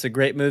think it's a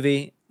great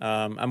movie.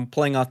 I'm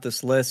playing off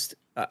this list.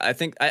 I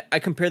think I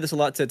compare this a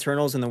lot to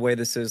Eternals in the way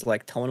this is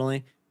like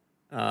tonally.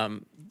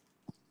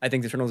 I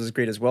think Eternals is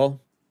great as well.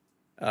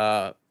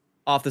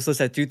 Off this list,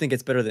 I do think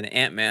it's better than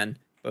Ant-Man.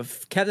 But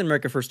Captain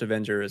America: First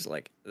Avenger is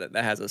like that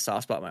has a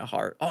soft spot in my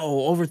heart.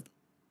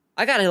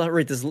 I gotta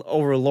rate this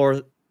over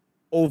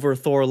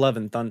Thor: Love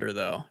and Thunder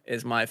though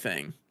is my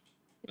thing.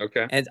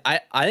 Okay. And I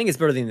think it's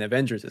better than the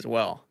Avengers as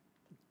well.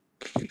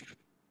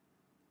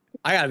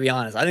 I gotta be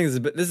honest. I think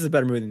this is a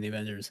better movie than the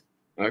Avengers.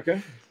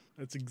 Okay.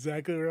 That's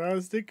exactly what I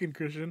was thinking,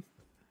 Christian.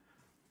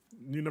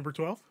 New number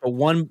 12?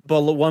 One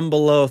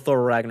below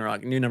Thor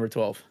Ragnarok. New number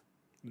 12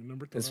 New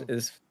number 12.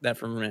 is that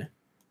for me.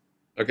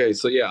 Okay,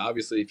 so yeah,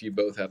 obviously, if you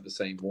both have the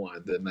same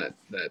one, then that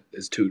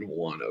is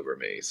 2-1 over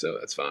me, so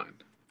that's fine.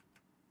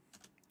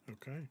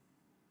 Okay.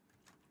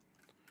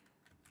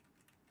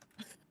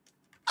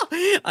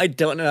 I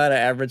don't know how to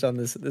average on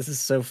this. This is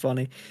so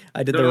funny.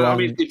 I did the No, wrong. I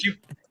mean, if you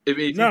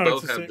No,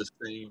 both it's the have the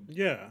same,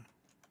 Yeah.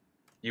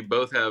 you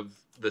both have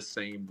the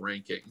same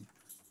ranking.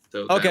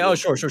 So Okay. that Oh, will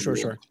sure.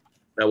 overrule-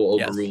 That will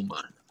Yes. overrule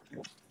mine.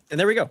 And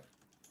there we go.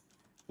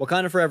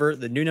 Wakanda Forever,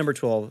 the new number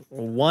 12,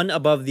 one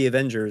above the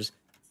Avengers,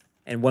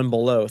 and one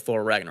below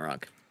Thor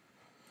Ragnarok.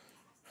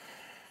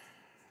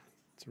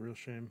 It's a real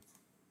shame.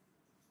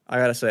 I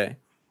gotta say,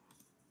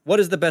 what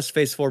is the best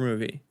Phase 4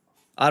 movie?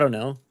 I don't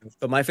know,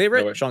 but my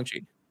favorite, No way. Shang-Chi.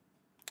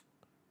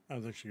 I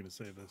was actually going to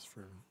say this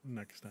for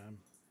next time.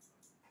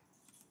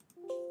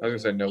 I was gonna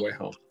say No Way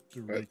Home.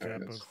 The But,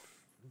 recap of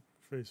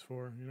Phase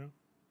 4, you know?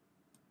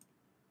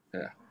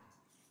 Yeah.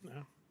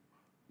 No.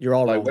 You're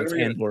all Like, wrong. when It's are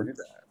we gonna Andor. do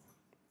that?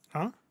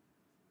 Huh?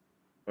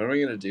 When are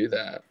we gonna do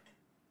that?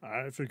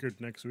 I figured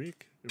next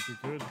week, if we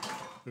could.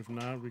 If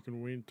not, we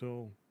can wait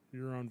until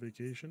you're on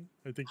vacation.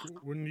 I think,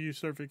 when do you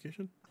start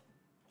vacation?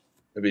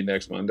 It'll be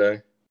next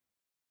Monday.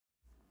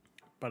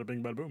 Bada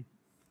bing, bada boom.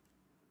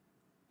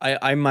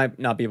 I might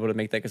not be able to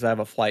make that because I have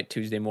a flight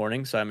Tuesday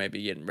morning, so I might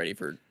be getting ready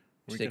for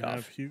We take can have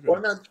off. Hugo. Why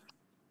not?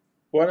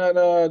 Why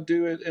not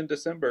do it in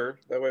December?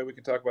 That way we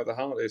can talk about the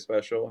holiday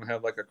special and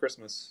have like a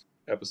Christmas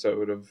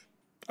episode of,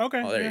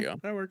 Okay. Oh, there yeah, you go.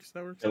 That works.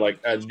 That works. and like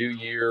a New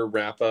Year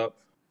wrap up.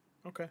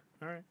 Okay.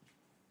 All right.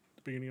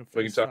 The beginning of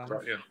We can Phase talk 5.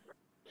 about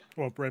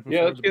Well, right before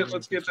Yeah, the beginning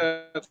let's of get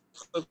Phase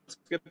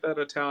 5. that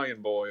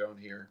Italian boy on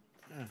here.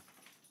 Yeah.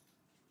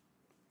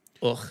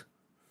 Ugh,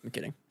 I'm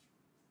kidding.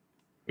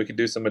 We can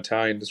do some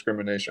Italian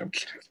discrimination. I'm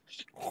kidding.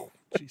 Oh,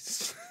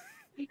 jeez.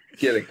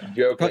 Kidding. I'm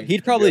joking.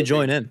 He'd probably I'm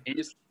joking. join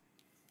in.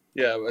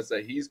 Yeah, I would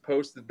say he's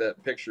posted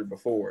that picture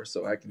before,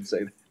 so I can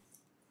say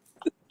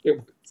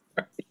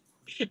that.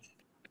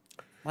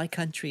 My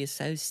country is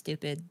so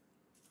stupid.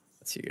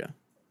 Let's see you go.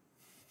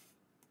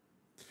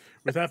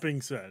 With that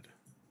being said,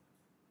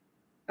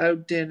 Oh,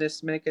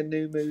 Dennis, make a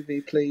new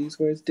movie, please.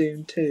 Where's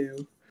Dune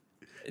 2?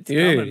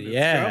 Dude, coming.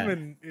 yeah. It's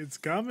coming. It's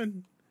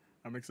coming.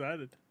 I'm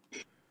excited.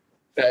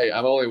 Hey,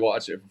 I'm only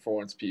watching it for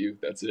Florence Pugh.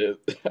 That's it.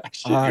 I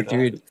shit you not.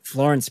 Dude,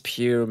 Florence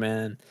Pugh,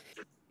 man.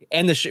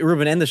 And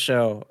Ruben, end the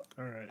show.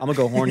 All right. I'm gonna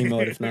go horny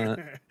mode if not.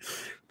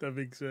 That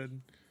being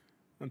said,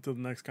 until the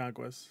next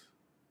conquest.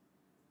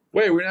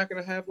 Wait, we're not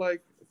gonna have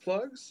like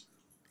plugs?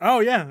 Oh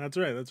yeah, that's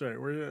right. That's right.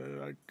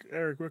 We're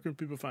Eric. Where can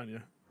people find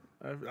you?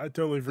 I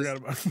totally forgot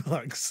about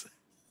plugs.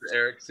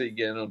 Eric C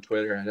again on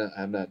Twitter.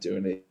 I'm not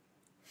doing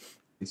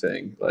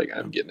anything. Like,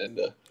 I'm getting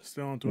into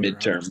Still on Twitter.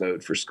 midterm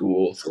mode for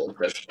school, so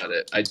that's about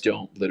it. I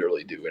don't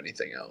literally do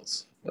anything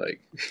else. Like,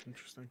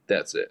 Interesting.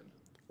 that's it.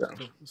 So,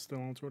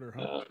 Still on Twitter,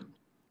 huh?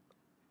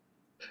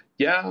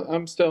 yeah,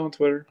 I'm still on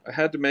Twitter. I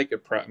had to make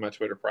it my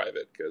Twitter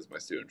private because my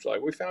students were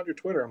like, "We found your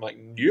Twitter." I'm like,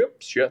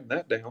 "Yep, shutting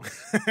that down."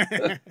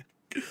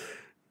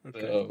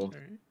 Okay. Oh. All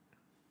right.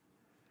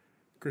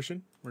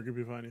 Christian, where can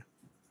we find you?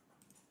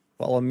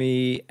 Follow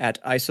me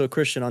at ISO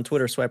Christian on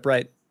Twitter. Swipe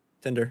right.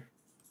 Tinder.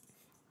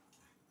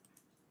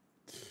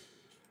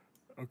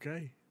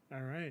 Okay.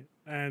 All right.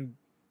 And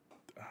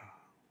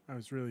I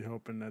was really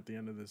hoping at the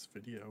end of this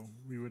video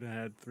we would have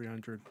had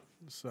 300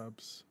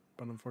 subs,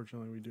 but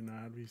unfortunately we do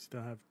not. We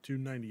still have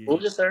 298. We'll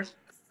get there.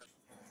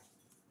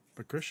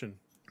 But Christian,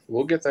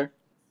 We'll get there.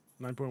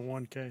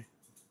 9.1K.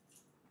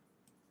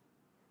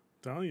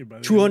 Telling you, by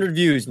the 200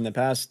 views in the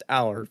past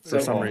hour for So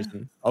some far.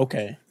 reason.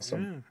 Okay.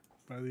 Yeah,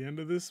 by the end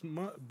of this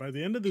month, by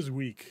the end of this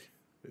week,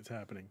 it's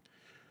happening.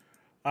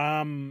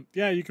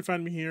 Yeah, you can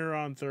find me here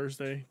on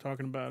Thursday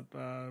talking about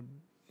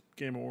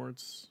Game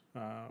Awards.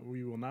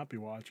 We will not be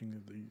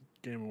watching the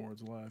Game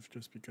Awards live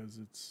just because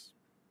it's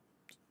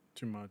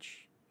too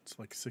much. It's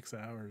like 6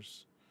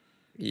 hours.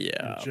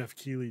 Yeah. Jeff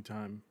Keighley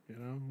time,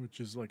 which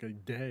is like a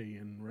day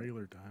in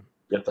regular time.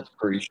 Get the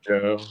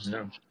pre-show.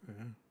 Yeah. Yeah.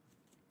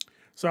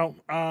 So,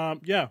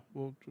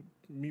 we'll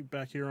meet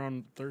back here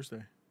on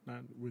Thursday.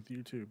 Not with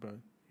you two, but,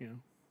 we'll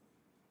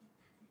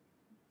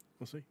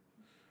see.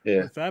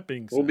 Yeah. With that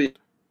being said. We'll be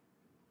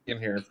in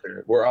here in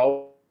spirit. We're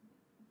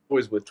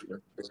always with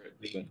you.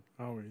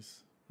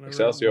 Always. Whenever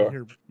Excelsior. we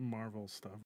hear Marvel stuff,